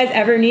 if you guys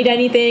ever need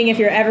anything, if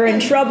you're ever in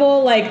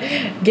trouble, like,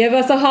 give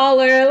us a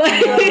holler.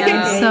 Like,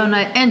 So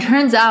nice. And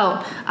turns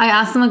out, I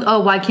asked them like,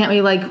 oh, why can't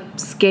we like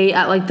skate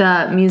at like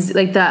the music,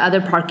 like that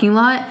other parking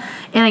lot?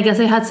 And I guess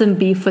I had some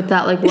beef with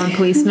that like one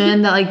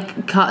policeman that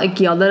like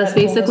yelled at us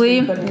basically.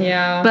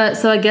 Yeah. But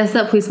so I guess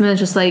that policeman is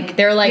just like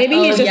They're like, Maybe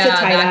 "Oh, he's just a yeah,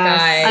 tight that ass."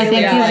 guy." I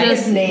think yeah. he's Like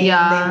just his name,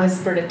 yeah. they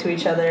whispered it to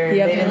each other.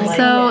 Yep. They didn't like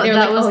So it. They were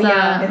that like, was "Oh,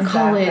 yeah, It's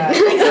call that it."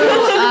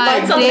 guy.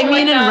 Like something Damien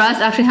like and that.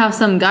 Russ actually have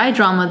some guy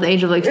drama at the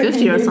age of like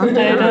 50 or something.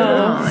 I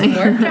know.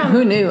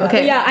 Who knew?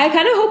 Okay. yeah, I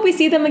kind of hope we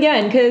see them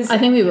again because I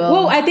think we will.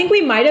 Well, I think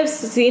we might have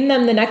seen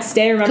them the next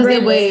day. Remember, 'Cause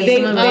they waved.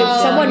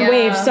 Someone Yeah.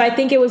 waved, so I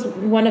think it was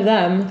one of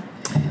them.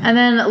 And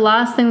then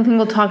last thing I think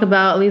we'll talk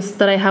about, at least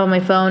that I have on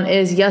my phone,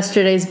 is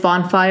yesterday's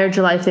bonfire,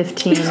 July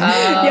 15th.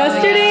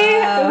 Yesterday,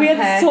 yeah. we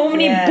had so Heck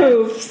many yes.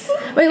 poofs.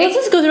 Wait, let's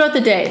just go throughout the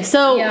day.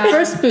 So Yeah.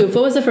 first spoof.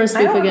 What was the first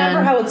I spoof don't again?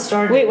 remember how it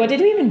started. Wait, what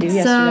did we even do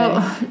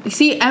yesterday? So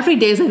see, every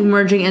day is like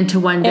merging into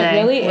one day.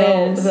 It really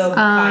Well, is. the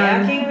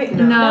kayaking?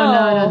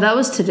 No, that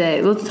was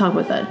today. We'll talk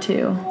about that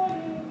too.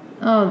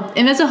 Oh,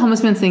 and there's a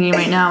homeless man singing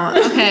right now.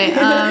 Okay.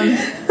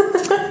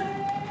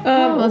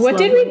 that's what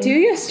did we lovely. do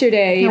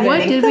yesterday? What I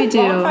think did the we do?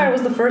 Bonfire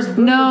was the first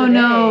booth No, of the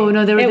no,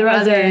 day. there It were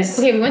wasn't. others.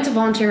 Okay, we went to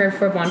volunteer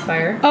for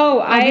bonfire.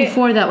 Oh,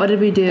 Before that, what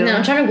did we do? No,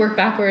 I'm trying to work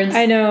backwards.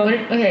 I know.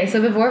 Okay,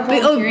 so before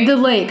Wait, volunteering. the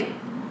lake.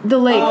 The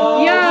lake.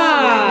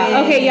 yeah.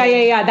 swimming.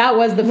 Okay, yeah. That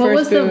was the What first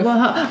was the booth.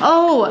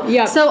 oh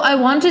Yep. So I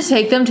wanted to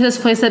take them to this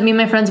place that me and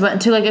my friends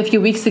went to like a few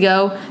weeks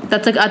ago.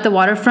 That's like at the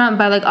waterfront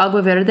by like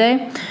Agua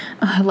Verde.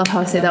 Oh, I love how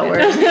I say that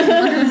word.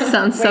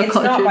 Sounds so Wait, it's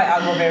not cultured. by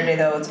Agua Verde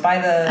though. It's by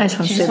the. I just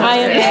want to she say wants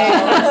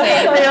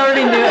that. to I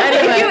already knew.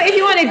 Anyway. If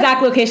you want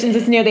exact locations,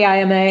 it's near the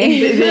IMA.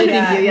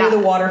 Yeah, near the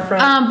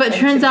waterfront. But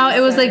turns out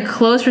it was like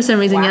closed for some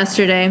reason Wow.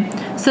 yesterday.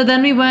 So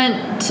then we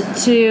went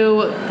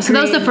to. So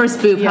that was the first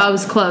booth. How it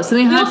was closed. So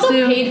we we had also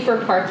to. paid for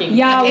parking.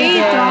 Yeah, we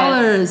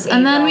 $8,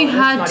 and then we $8,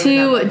 had not to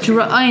even that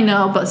much. I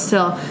know, but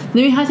still.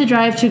 Then we had to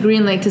drive to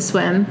Green Lake to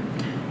swim,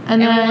 and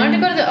And then we wanted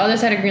to go to the other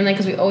side of Green Lake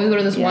because we always go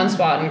to this one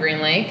spot in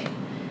Green Lake.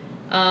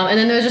 And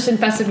then it was just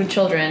infested with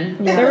children.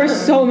 There were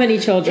so many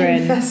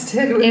children.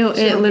 Infested with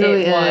it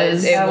literally It was,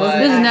 is. it That was.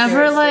 It was an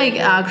never accurate like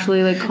statement.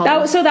 actually like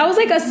called. So that was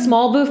like a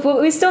small booth, but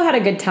we still had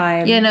a good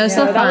time. Yeah, no, it was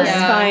so still that was fun.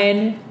 Yeah.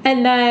 fine.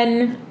 And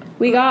then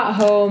we got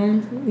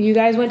home. You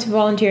guys went to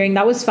volunteering.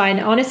 That was fine.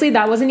 Honestly,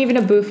 that wasn't even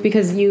a booth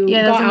because you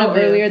Yeah, that got wasn't a out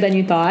booth. earlier than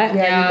you thought.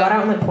 Yeah, you got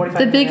out in like 45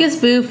 The minutes.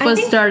 biggest booth I was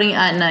think- starting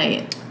at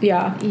night.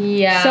 Yeah.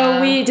 Yeah.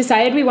 So we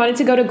decided we wanted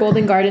to go to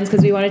Golden Gardens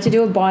because we wanted to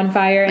do a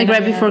bonfire. Like,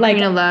 right before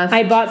Karina left.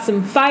 I bought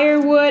some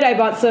firewood. I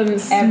bought some you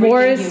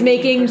s'mores need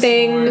making for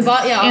things. s'mores.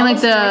 But yeah, And, all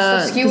like,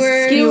 the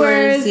skewers.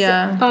 skewers.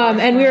 Yeah.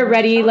 And we were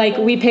ready. Like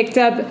we picked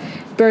up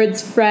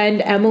Bird's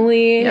friend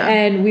Emily, Yeah.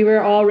 and we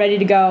were all ready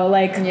to go.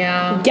 Like,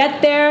 Yeah.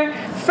 get there.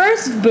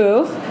 First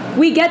booth,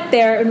 we get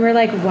there, and we're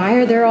like, why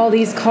are there all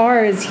these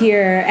cars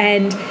here?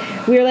 And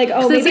we were like,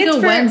 oh, So maybe it's like it's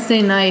a for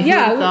Wednesday night.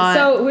 yeah.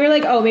 So we were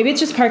like, oh, maybe it's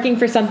just parking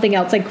for something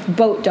else, like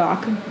boat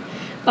dock.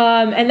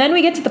 And then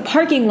we get to the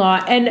parking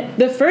lot, and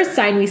the first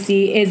sign we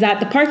see is that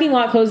the parking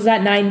lot closes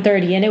at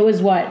 9:30, and it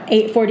was what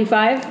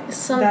 8:45.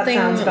 Something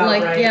sounds about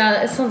like right.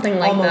 yeah, it's something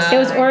like Almost. that. It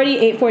was already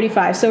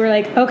 8:45, so we're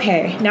like,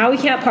 okay, now we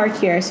can't park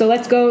here, so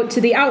let's go to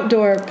the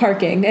outdoor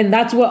parking, and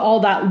that's what all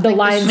that the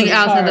lines Like of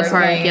outside the cars.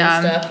 park. and yeah.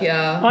 stuff.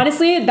 Yeah.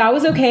 Honestly, that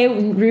was okay.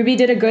 Ruby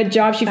did a good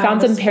job. She Found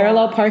found the some spot.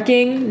 parallel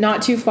parking,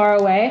 not too far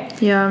away.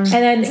 Yeah. And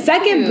then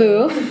second you.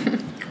 booth,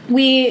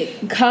 we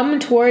come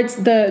towards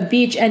the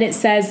beach and it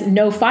says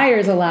no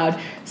fires allowed.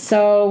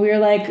 So we were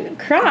like,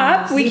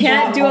 crap, we You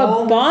can't bought do a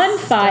all this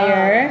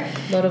bonfire.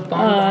 Load of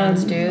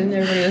bonbons, dude.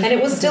 Everybody was And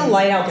it was still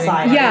light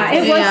outside. Yeah,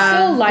 it was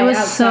still light It was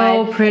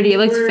outside. so pretty. It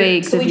looks We were-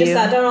 fake. So the we just view.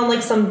 sat down on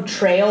like some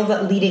trail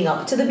that leading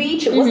up to the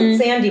beach. It wasn't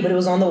sandy, but it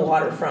was on the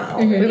waterfront.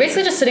 We were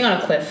basically just sitting on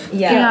a cliff.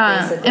 Yeah, Yeah,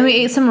 basically. and we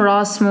ate some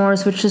raw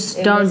s'mores, which just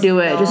It don't was do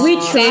it. Just We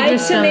save tried your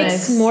to make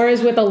stomachs.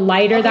 s'mores with a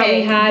lighter that we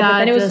Okay, had, but that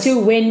then it was just- too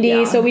windy,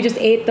 yeah. so we just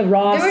ate the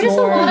raw There were s'mores. just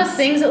a lot of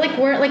things that like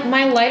weren't like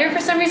my lighter for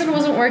some reason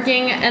wasn't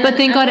working. And But then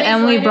thank God Emily's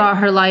Emily lighter- brought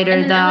her lighter.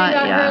 And then That Emily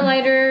got yeah. her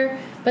lighter.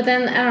 But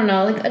then I don't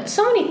know, like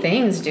so many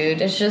things,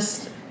 dude. It's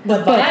just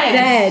But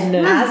then-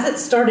 as it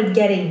started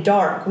getting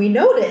dark, we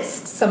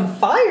noticed some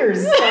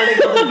fires starting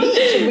on the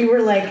beach, and we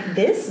were like,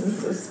 "This is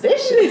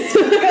suspicious,"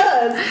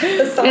 because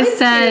the sign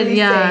said, clearly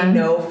yeah. saying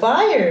no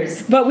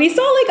fires. But we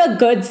saw like a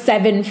good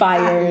 7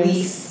 fires. At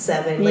least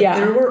 7. Like Yeah.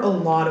 there were a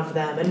lot of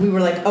them, and we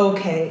were like,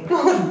 "Okay,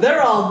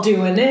 they're all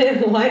doing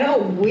it. Why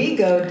don't we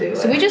go do it?"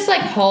 so we just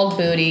like hauled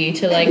booty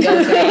to like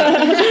go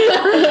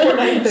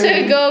grab,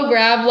 to go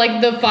grab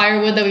like the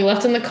firewood that we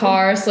left in the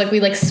car. So like we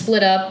like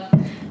split up.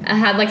 I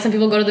had like some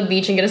people go to the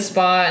beach and get a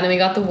spot, and then we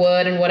got the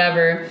wood and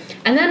whatever.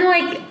 And then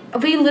like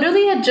we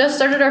literally had just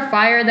started our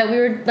fire that we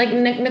were like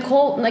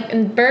Nicole like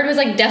and Bird was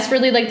like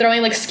desperately like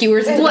throwing like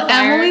skewers into Well, the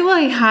fire. Emily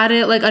like had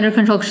it like under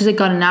control. 'Cause she's like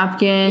got a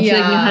napkin. She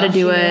like knew Yeah, how to do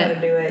She knew it. how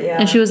to do it, yeah.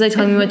 And she was like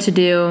telling me what to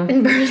do.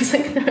 And Bird's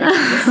like, we were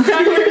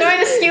throwing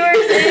the skewers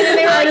in, and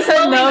they were like just had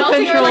slowly no melting.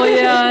 We were control, like,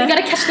 yeah. we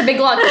gotta catch the big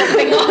log, catch the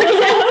big log.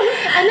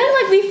 And then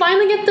like we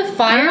finally get the I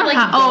fire don't know like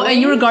how. Oh,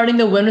 and you were going. guarding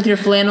the wind with your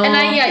flannel. And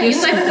I You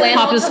used my popped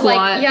flannel a to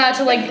squat.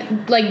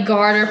 like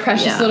guard our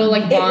precious Yeah. little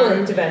like It bond.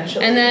 worked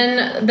eventually. And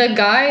then the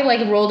guy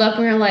like rolled up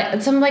and we were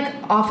like some like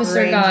officer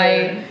Ranger.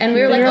 guy, and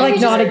we were We like, were oh, like,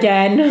 he's not just,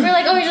 again. we were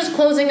like, oh, he's just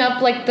closing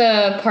up like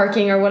the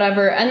parking or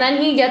whatever. And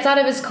then he gets out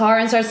of his car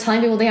and starts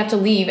telling people they have to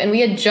leave. And we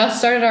had just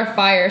started our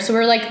fire, so we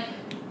were like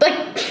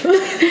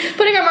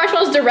putting our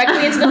marshmallows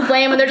directly into the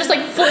flame, and they're just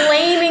like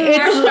flaming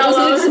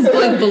marshmallows. It's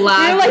like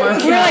black. We're like,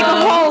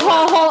 marshmallow.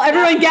 haul,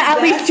 everyone get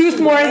at least 2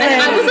 s'mores in.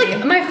 And I was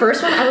like, my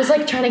first one, I was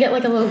like trying to get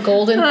like a little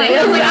golden thing.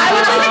 I was like,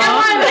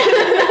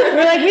 I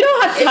We're like, we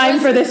don't have time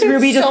for this,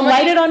 Ruby. Just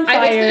light it on I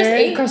basically just fire.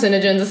 ate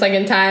carcinogens the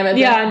second time, and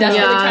Yeah, yeah,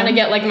 desperately yeah. trying to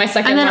get like my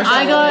second And then I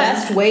marshmallow. got-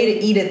 best way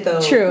to eat it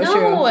though. True, no,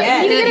 true.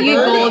 Yeah, you get you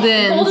it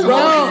golden. golden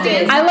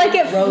Roasted. I like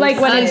it like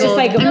when it's just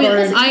like a I mean,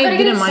 bird. I You gotta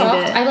get didn't mind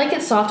soft. it. I like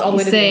it soft all the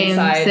way to Same, the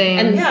inside, same.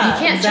 and Yeah,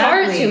 you can't char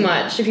it exactly. too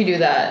much if you do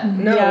that.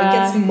 No, Yeah. it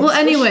gets more Well,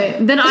 anyway,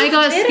 then I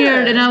got bitter.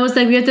 scared and I was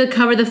like, we have to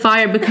cover the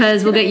fire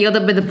because we'll get yelled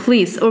at by the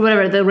police or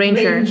whatever, the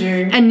ranger.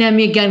 And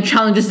Nemi again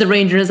challenges the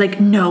ranger. Is like,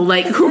 no,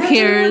 like, who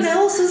cares? Everyone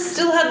else was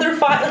still had their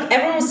fire. Like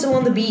everyone was still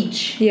on the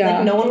beach. Yeah.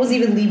 Like no one was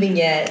even leaving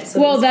yet. So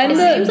Well, it was then fine.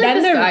 the- Seems like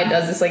then this the- guy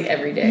does this like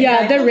every day. Yeah,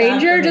 I the feel bad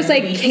ranger for just him.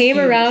 like He's came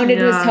huge. around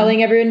and was Yeah.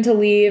 telling everyone to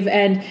leave,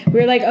 and we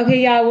were like,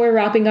 okay, yeah, we're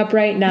wrapping up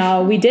right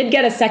now. We did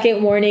get a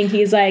second warning.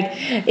 He's like,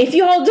 if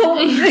you all don't,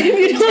 if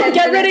you don't 10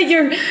 get rid of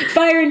your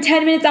fire in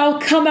 10 minutes, I'll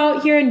come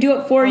out here and do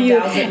it for I'll you.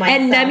 douse it myself.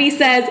 And Nemi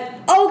says,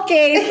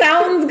 okay,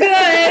 sounds good.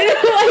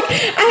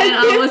 like, And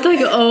I was like,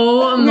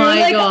 oh we were my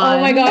like, god.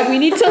 oh my god, we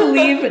need to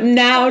leave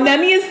now.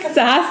 Nemi is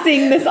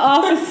sassing this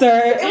officer,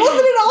 It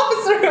wasn't an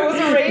officer. It was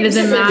a ranger. It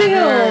doesn't Still.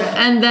 matter.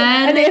 And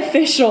then an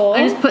official.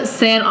 I just put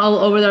sand all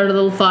over our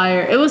little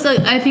fire. It was like,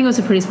 I think it was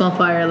a pretty small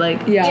fire,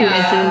 like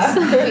Yeah.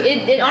 2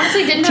 inches. It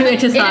honestly didn't 2 have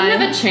inches it high.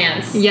 didn't have a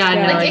chance. Yeah,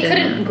 no, like it it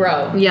didn't. couldn't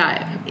grow.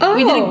 Yeah. Oh.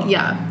 We did,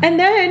 yeah. And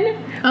then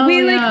Oh,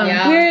 we like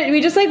yeah. we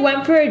just like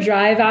went for a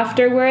drive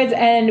afterwards,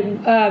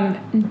 and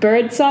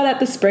Bird saw that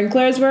the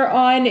sprinklers were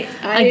on.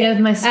 I gave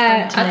my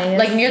At,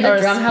 like near the or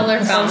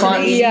Drumheller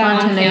fountain Yeah. on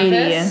spontaneity.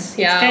 campus.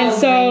 Yeah. And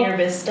so Rainier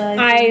Vista.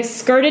 I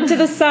skirted to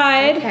the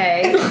side.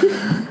 Okay.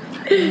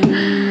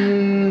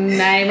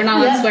 Nah, we're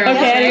not allowed to swear on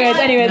Okay, this,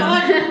 right?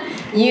 anyways.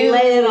 You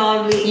lay it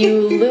on me.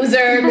 You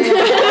loser.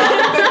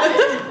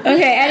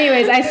 Okay,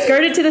 anyways, I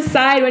skirted to the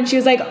side when she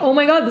was like, oh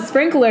my god, the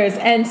sprinklers.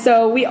 And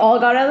so we all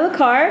got out of the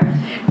car,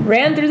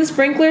 ran through the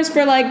sprinklers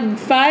for like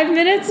 5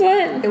 minutes.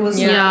 What? It was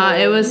Yeah,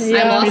 it was.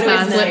 Yeah. I lost It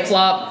my was flip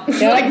flop. like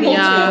multiple.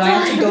 Yeah. I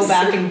had to go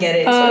back and get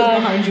it. So I was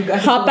behind you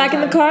guys. Hopped back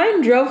in the car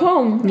and drove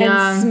home.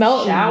 Yeah. And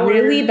smelled Showered.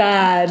 really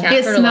bad. Cat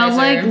It smelled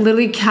like fertilizer.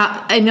 literally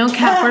cat. I know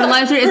cat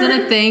fertilizer isn't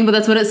a thing, but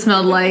that's what it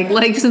smelled like.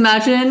 Like, just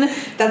imagine.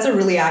 That's a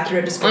really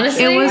accurate description.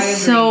 Honestly, It was I agree.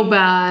 so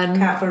bad.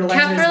 Cat fertilizer.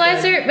 Cat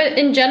fertilizer, but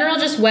in general,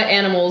 just wet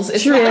animals.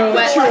 It's True, not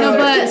wet. true. No, but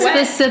Wet.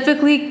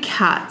 specifically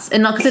cats,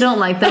 and not because I don't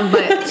like them,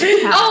 but cats.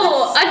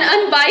 Oh, an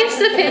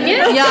unbiased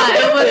opinion? Yeah,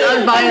 it was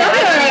unbiased. I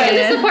Everyone in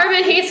this hated it.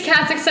 apartment hates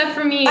cats except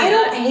for me. I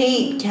don't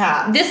hate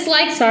cats.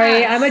 Dislikes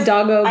Sorry, cats. I'm a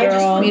doggo I just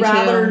girl. would Me too.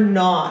 rather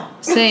not.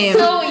 Same.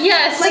 So,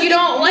 yes, you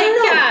don't like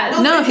cats.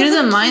 No, if he it's,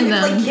 doesn't like, mind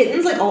cute, them. Like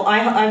kittens, like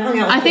I've hung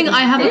out. With I think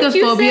I have like a Didn't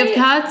you phobia of say-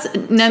 cats.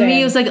 Nemi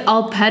Same. was like,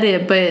 I'll pet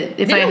it, but if I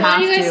Didn't one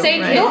have of you guys to, say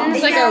right?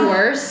 kittens like Yeah. are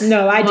worse?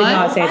 No, I did What?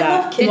 not say I that.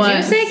 love kittens. Did you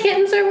What? say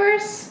kittens are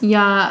worse?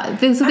 Yeah,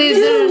 they, so I'm they,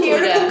 just they're-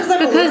 scared of them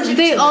because allergic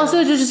they to them.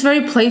 also just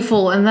very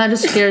playful, and that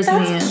just scares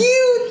That's me.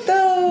 cute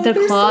though. Their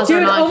They're claws so are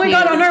Dude, not oh my cute.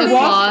 God, on our The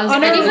walk- claws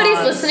on are our- If anybody's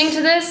not. listening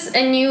to this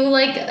and you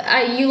like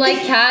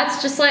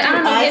cats, just like I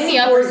don't know, I hit me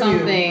up or support you.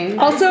 something.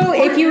 Also,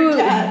 if you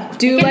cat.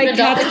 do You can like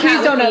adopt cats, a cat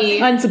please don't with me.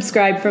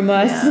 unsubscribe from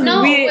us.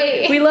 No, we,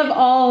 wait. we love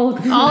all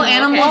All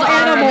animals all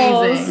are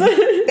animals.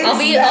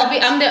 amazing.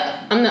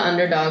 I'm the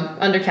underdog,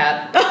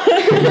 undercat.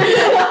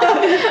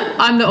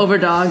 I'm the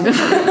overdog.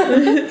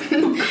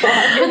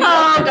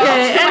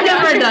 Okay, and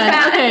then we're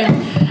done. Okay,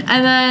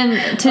 and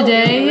then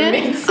today,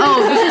 roommates.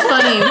 this is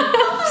funny.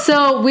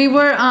 So we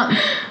were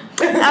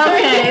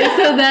okay,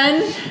 so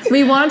then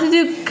we wanted to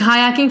do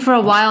kayaking for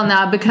a while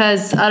now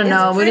because I don't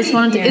know, we just pretty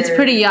wanted to. It's here.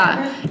 pretty,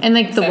 and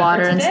like the Except for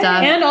water and today.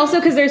 stuff. And also,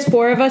 because there's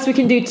 4 of us, we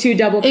can do 2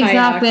 double kayaks.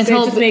 Exactly,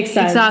 So it just makes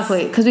sense.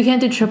 Exactly, because we can't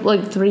do triple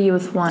like 3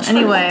 with 1.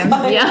 Anyway,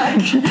 yeah.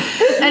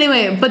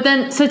 Anyway, but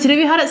then so today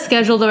we had it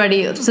scheduled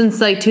already since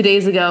like 2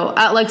 days ago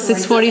at like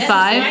 6:45.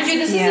 Mind you,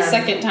 this Yeah. is the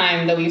second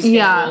time that we've scheduled.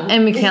 Yeah,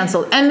 and we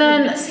canceled. And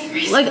then same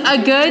reason. like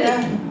a good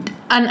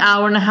an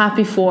hour and a half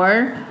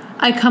before,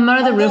 I come out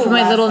of the A room for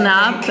my little little less,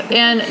 I nap, think.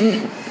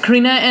 and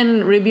Karina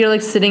and Ruby are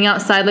like sitting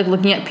outside, like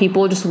looking at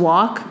people just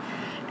walk.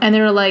 And they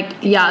were like,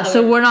 yeah,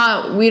 so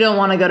we don't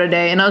want to go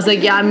today. And I was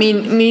like, yeah, me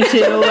too.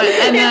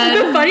 And The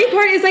then funny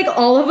part is like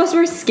all of us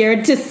were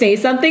scared to say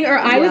something, or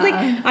I was like,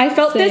 Yeah, I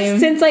felt same.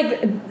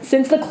 this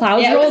since the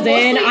clouds Yeah, it was rolled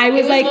in. mostly- I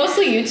was it like,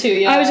 mostly you two.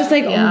 Yeah, I was just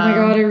like, oh my Yeah.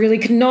 god, I really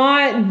could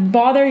not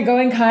bother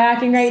going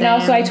kayaking right now.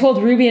 So I Same.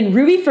 told Ruby, and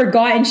Ruby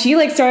forgot, and she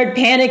like started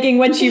panicking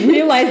when she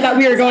realized that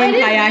we were going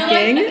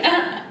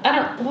kayaking. I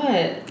don't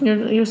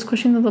what. you're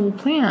squishing the little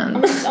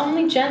plant.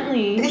 Only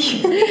gently.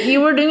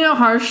 You were doing it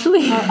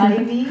harshly.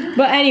 Ivy.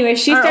 But anyway,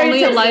 she Our started only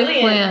to live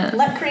resilient. plant.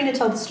 Let Karina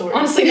tell the story.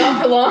 Honestly,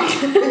 not for long.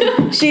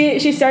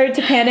 she started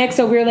to panic,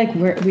 so we were like,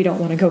 we don't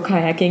want to go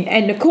kayaking.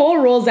 And Nicole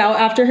rolls out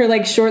after her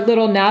like short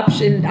little nap,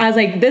 and I was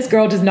like, this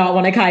girl does not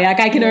want to kayak.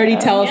 I can already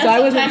tell, so I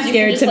wasn't sometimes you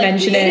scared can to just, like,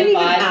 mention They didn't it.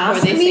 even Before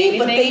ask they say me,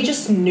 but anything. they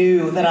just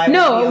knew that I would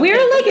No, be we were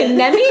okay. like,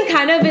 Nemi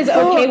kind of is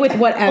okay with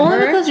whatever.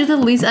 Only because you're the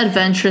least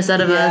adventurous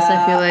out of us,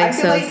 I feel like.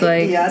 So it's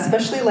like yeah,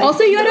 especially like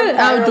Also, you had a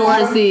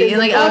outdoorsy,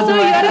 like, Also,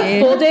 you had a outdoorsy.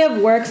 full day of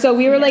work, so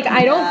we were like,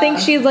 I don't think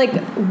she's like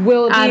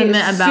will be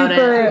Adamant about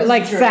super it.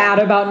 like True. sad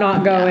about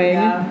not going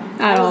Yeah.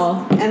 at I was-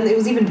 all. And it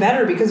was even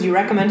better because you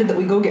recommended that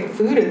we go get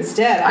food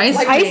instead. I was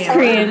Ice like, Ice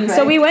cream.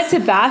 So we went to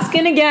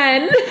Baskin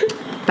again.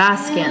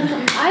 Baskin.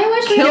 I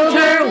wish we Killed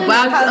had her, chosen-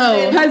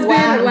 whacked,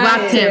 Whacked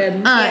whacked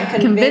him.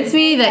 Can't Convinced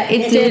me that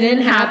it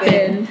didn't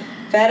happen.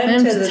 Fed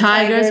him to the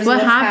tigers. What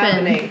What's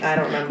happened? happening? I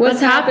don't remember. What's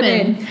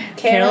happening?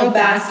 Carol Carol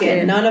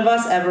Baskin. Baskin. None of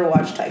us ever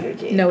watched Tiger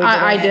King. No, we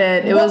I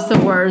did. It was the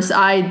worst.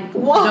 I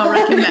Why? don't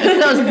recommend it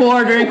because I was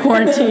bored during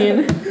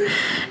quarantine.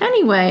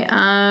 Anyway,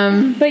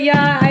 But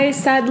yeah, I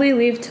sadly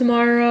leave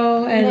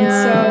tomorrow, and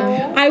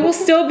so I will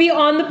still be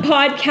on the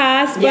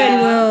podcast, but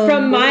Yes.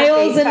 from We'll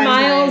miles and FaceTime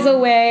miles Ryan.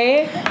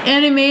 away.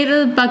 and we made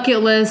a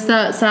bucket list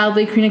that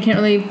sadly Karina can't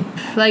really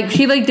like.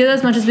 She like did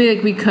as much as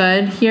we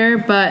could here,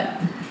 but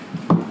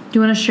do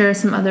you want to share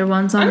some other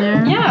ones on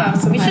there? Yeah,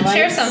 we should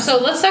share highlights. some.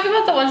 So let's talk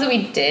about the ones that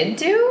we did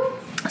do.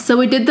 So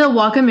we did the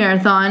Waka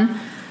Marathon,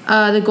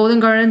 the Golden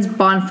Gardens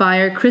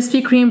bonfire,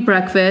 Krispy Kreme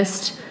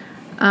breakfast.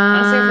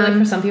 Honestly, I feel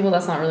like for some people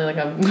that's not really like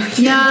a.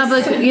 Yeah,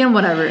 but like,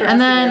 whatever. And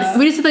then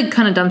we just did like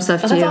kind of dumb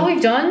stuff But too. that's all we've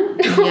done.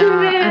 Yeah, Oh,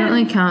 I man. don't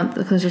really count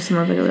because it's just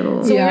more of like a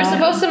little. So we Yeah. were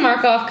supposed to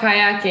mark off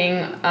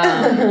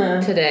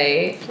kayaking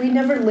today. We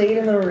never laid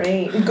in the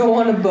rain. Go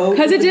on a boat.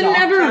 Because it with the didn't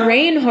dock ever count.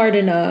 rain hard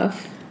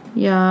enough.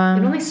 Yeah.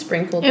 It only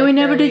sprinkled. And we like,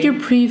 never did barely.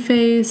 your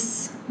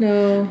preface.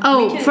 No.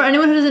 Oh, for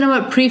anyone who doesn't know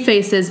what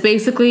preface is,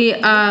 basically,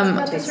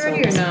 About this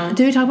already or no?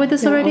 did we talk about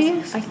this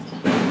already?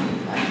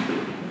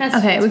 That's,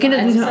 Okay, we can-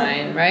 That's we can-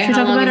 fine, right? should we How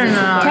talk long about it is or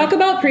this not? for? Talk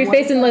about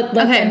preface and let's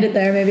Okay. end it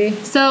there, maybe.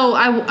 So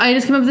I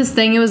just came up with this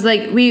thing. It was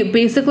like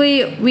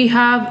we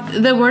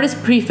have the word is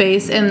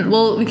preface, and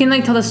we can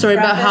like tell the story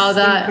about how Preface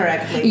that.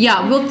 incorrectly.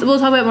 Yeah, we'll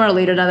talk about it more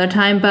later another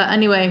time. But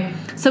anyway,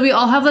 so we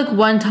all have like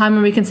one time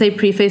where we can say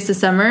preface to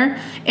summer,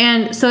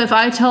 and so if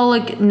I tell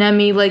like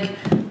Nemi like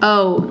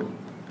oh,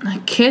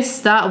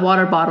 kiss that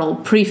water bottle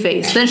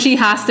pre-face. Then she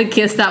has to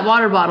kiss that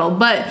water bottle.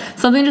 But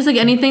something just like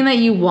anything that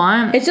you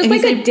want. It's just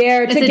if like you a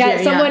dare it's to a get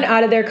dare, someone yeah.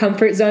 out of their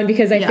comfort zone,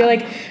 because I Yeah. feel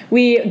like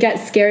we get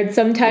scared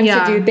sometimes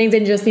Yeah. to do things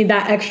and just need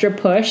that extra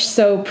push.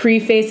 So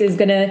pre-face is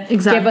gonna give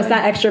Exactly. us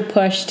that extra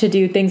push to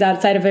do things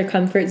outside of our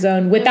comfort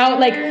zone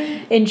without like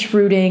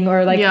intruding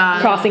or like Yeah.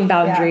 crossing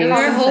boundaries. We Yeah.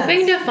 were Makes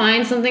hoping sense. to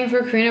find something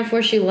for Karina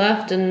before she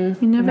left, and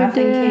You never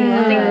Nothing did. came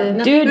up. nothing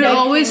Dude, We're like,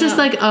 always just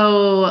like,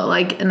 oh,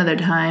 like another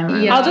time. Or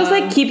Yeah. I'll just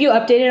like keep you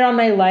updated on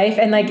my life,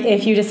 and like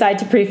if you decide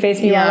to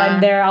preface me while Yeah.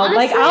 I'm there, I'll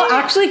Honestly,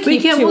 actually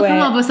keep to we'll it. come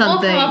up with we'll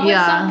something. come up with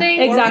yeah.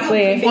 something.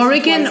 Exactly. Or we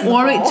can,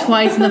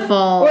 twice in the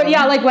fall. Or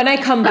yeah, like when I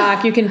come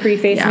back, you can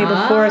preface me Yeah.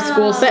 before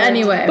school starts.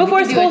 anyway, before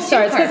we can do school a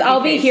starts, because two-part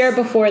I'll be preface. here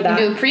before that.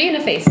 Do a pre and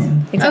a face.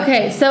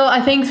 Okay, so I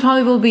think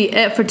probably will be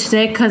it for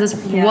today because this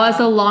was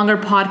a longer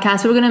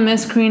podcast. We're gonna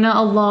miss Karina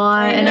a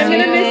lot, and I'm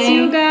gonna everything. miss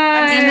you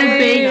guys. and the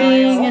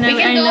baking, and We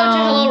can go to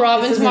Hello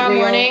Robin This isn't tomorrow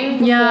real.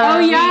 morning. Yeah. Oh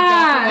we yeah,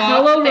 drop you off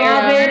Hello there.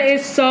 Robin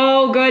is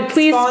so good.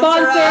 Please sponsor,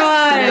 Sponsor us.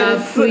 us.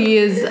 Yeah,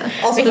 please.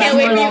 Also, I can't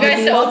wait for you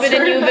guys to open a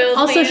new build.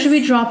 Also, please. should we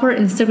drop our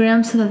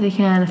Instagram so that they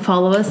can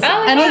follow us?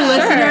 Oh, Any yeah,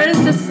 listeners,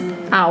 just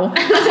ow. Why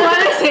did I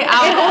say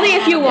ow? Only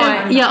if you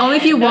want. Yeah, only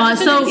if you want.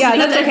 So Yeah,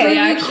 that's because okay. It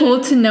would be cool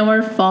to know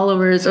our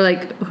followers or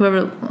like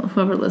whoever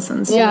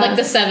listens. Well, Yeah. like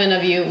the 7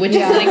 of you, which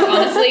is like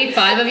honestly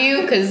 5 of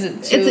you, because 2 of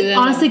It's them.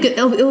 honestly good.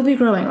 It'll be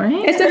growing,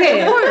 right? It's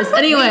okay. Of course.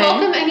 Anyway.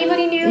 Welcome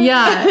anybody new.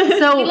 Yeah.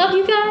 So We love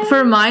you guys.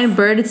 For mine,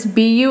 Bird, it's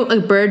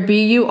Bird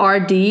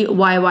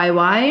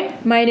BURDYYY.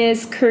 Mine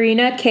is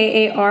Karina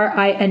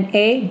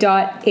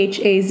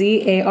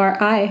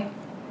KARINA.HAZARI.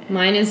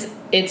 Mine is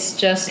It's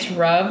Just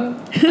Rub,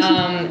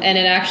 and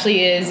it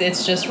actually is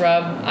It's Just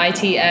Rub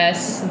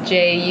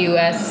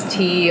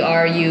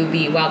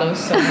ITSJUSTRUB. Wow, that was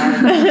so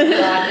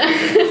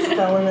hard.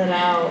 spelling it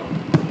out.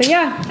 But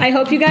yeah, I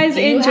hope you guys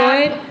you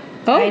enjoyed.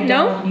 Oh I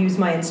no, don't use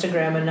my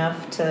Instagram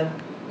enough to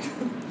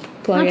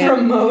plug it.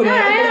 promote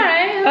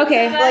it.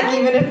 Okay. Like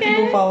even if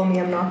people follow me,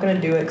 I'm not gonna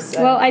do it. 'Cause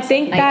Well, I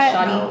think Like that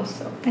shoddy. know,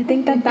 so.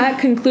 that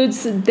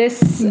concludes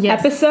this Yes.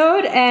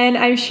 episode, and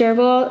I'm sure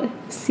we'll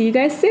see you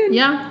guys soon.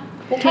 Yeah.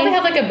 We'll probably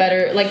have like a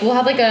better, like we'll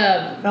have like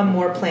a I'm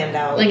more planned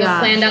out. Yeah. a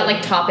planned out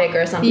like topic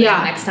or something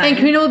Yeah. next time. And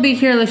Karina will be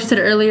here, like she said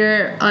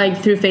earlier, like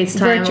through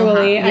FaceTime.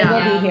 Virtually, We'll have-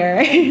 I will be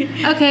here.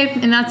 Okay,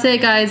 and that's it,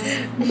 guys.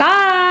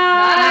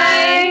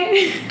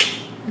 Bye.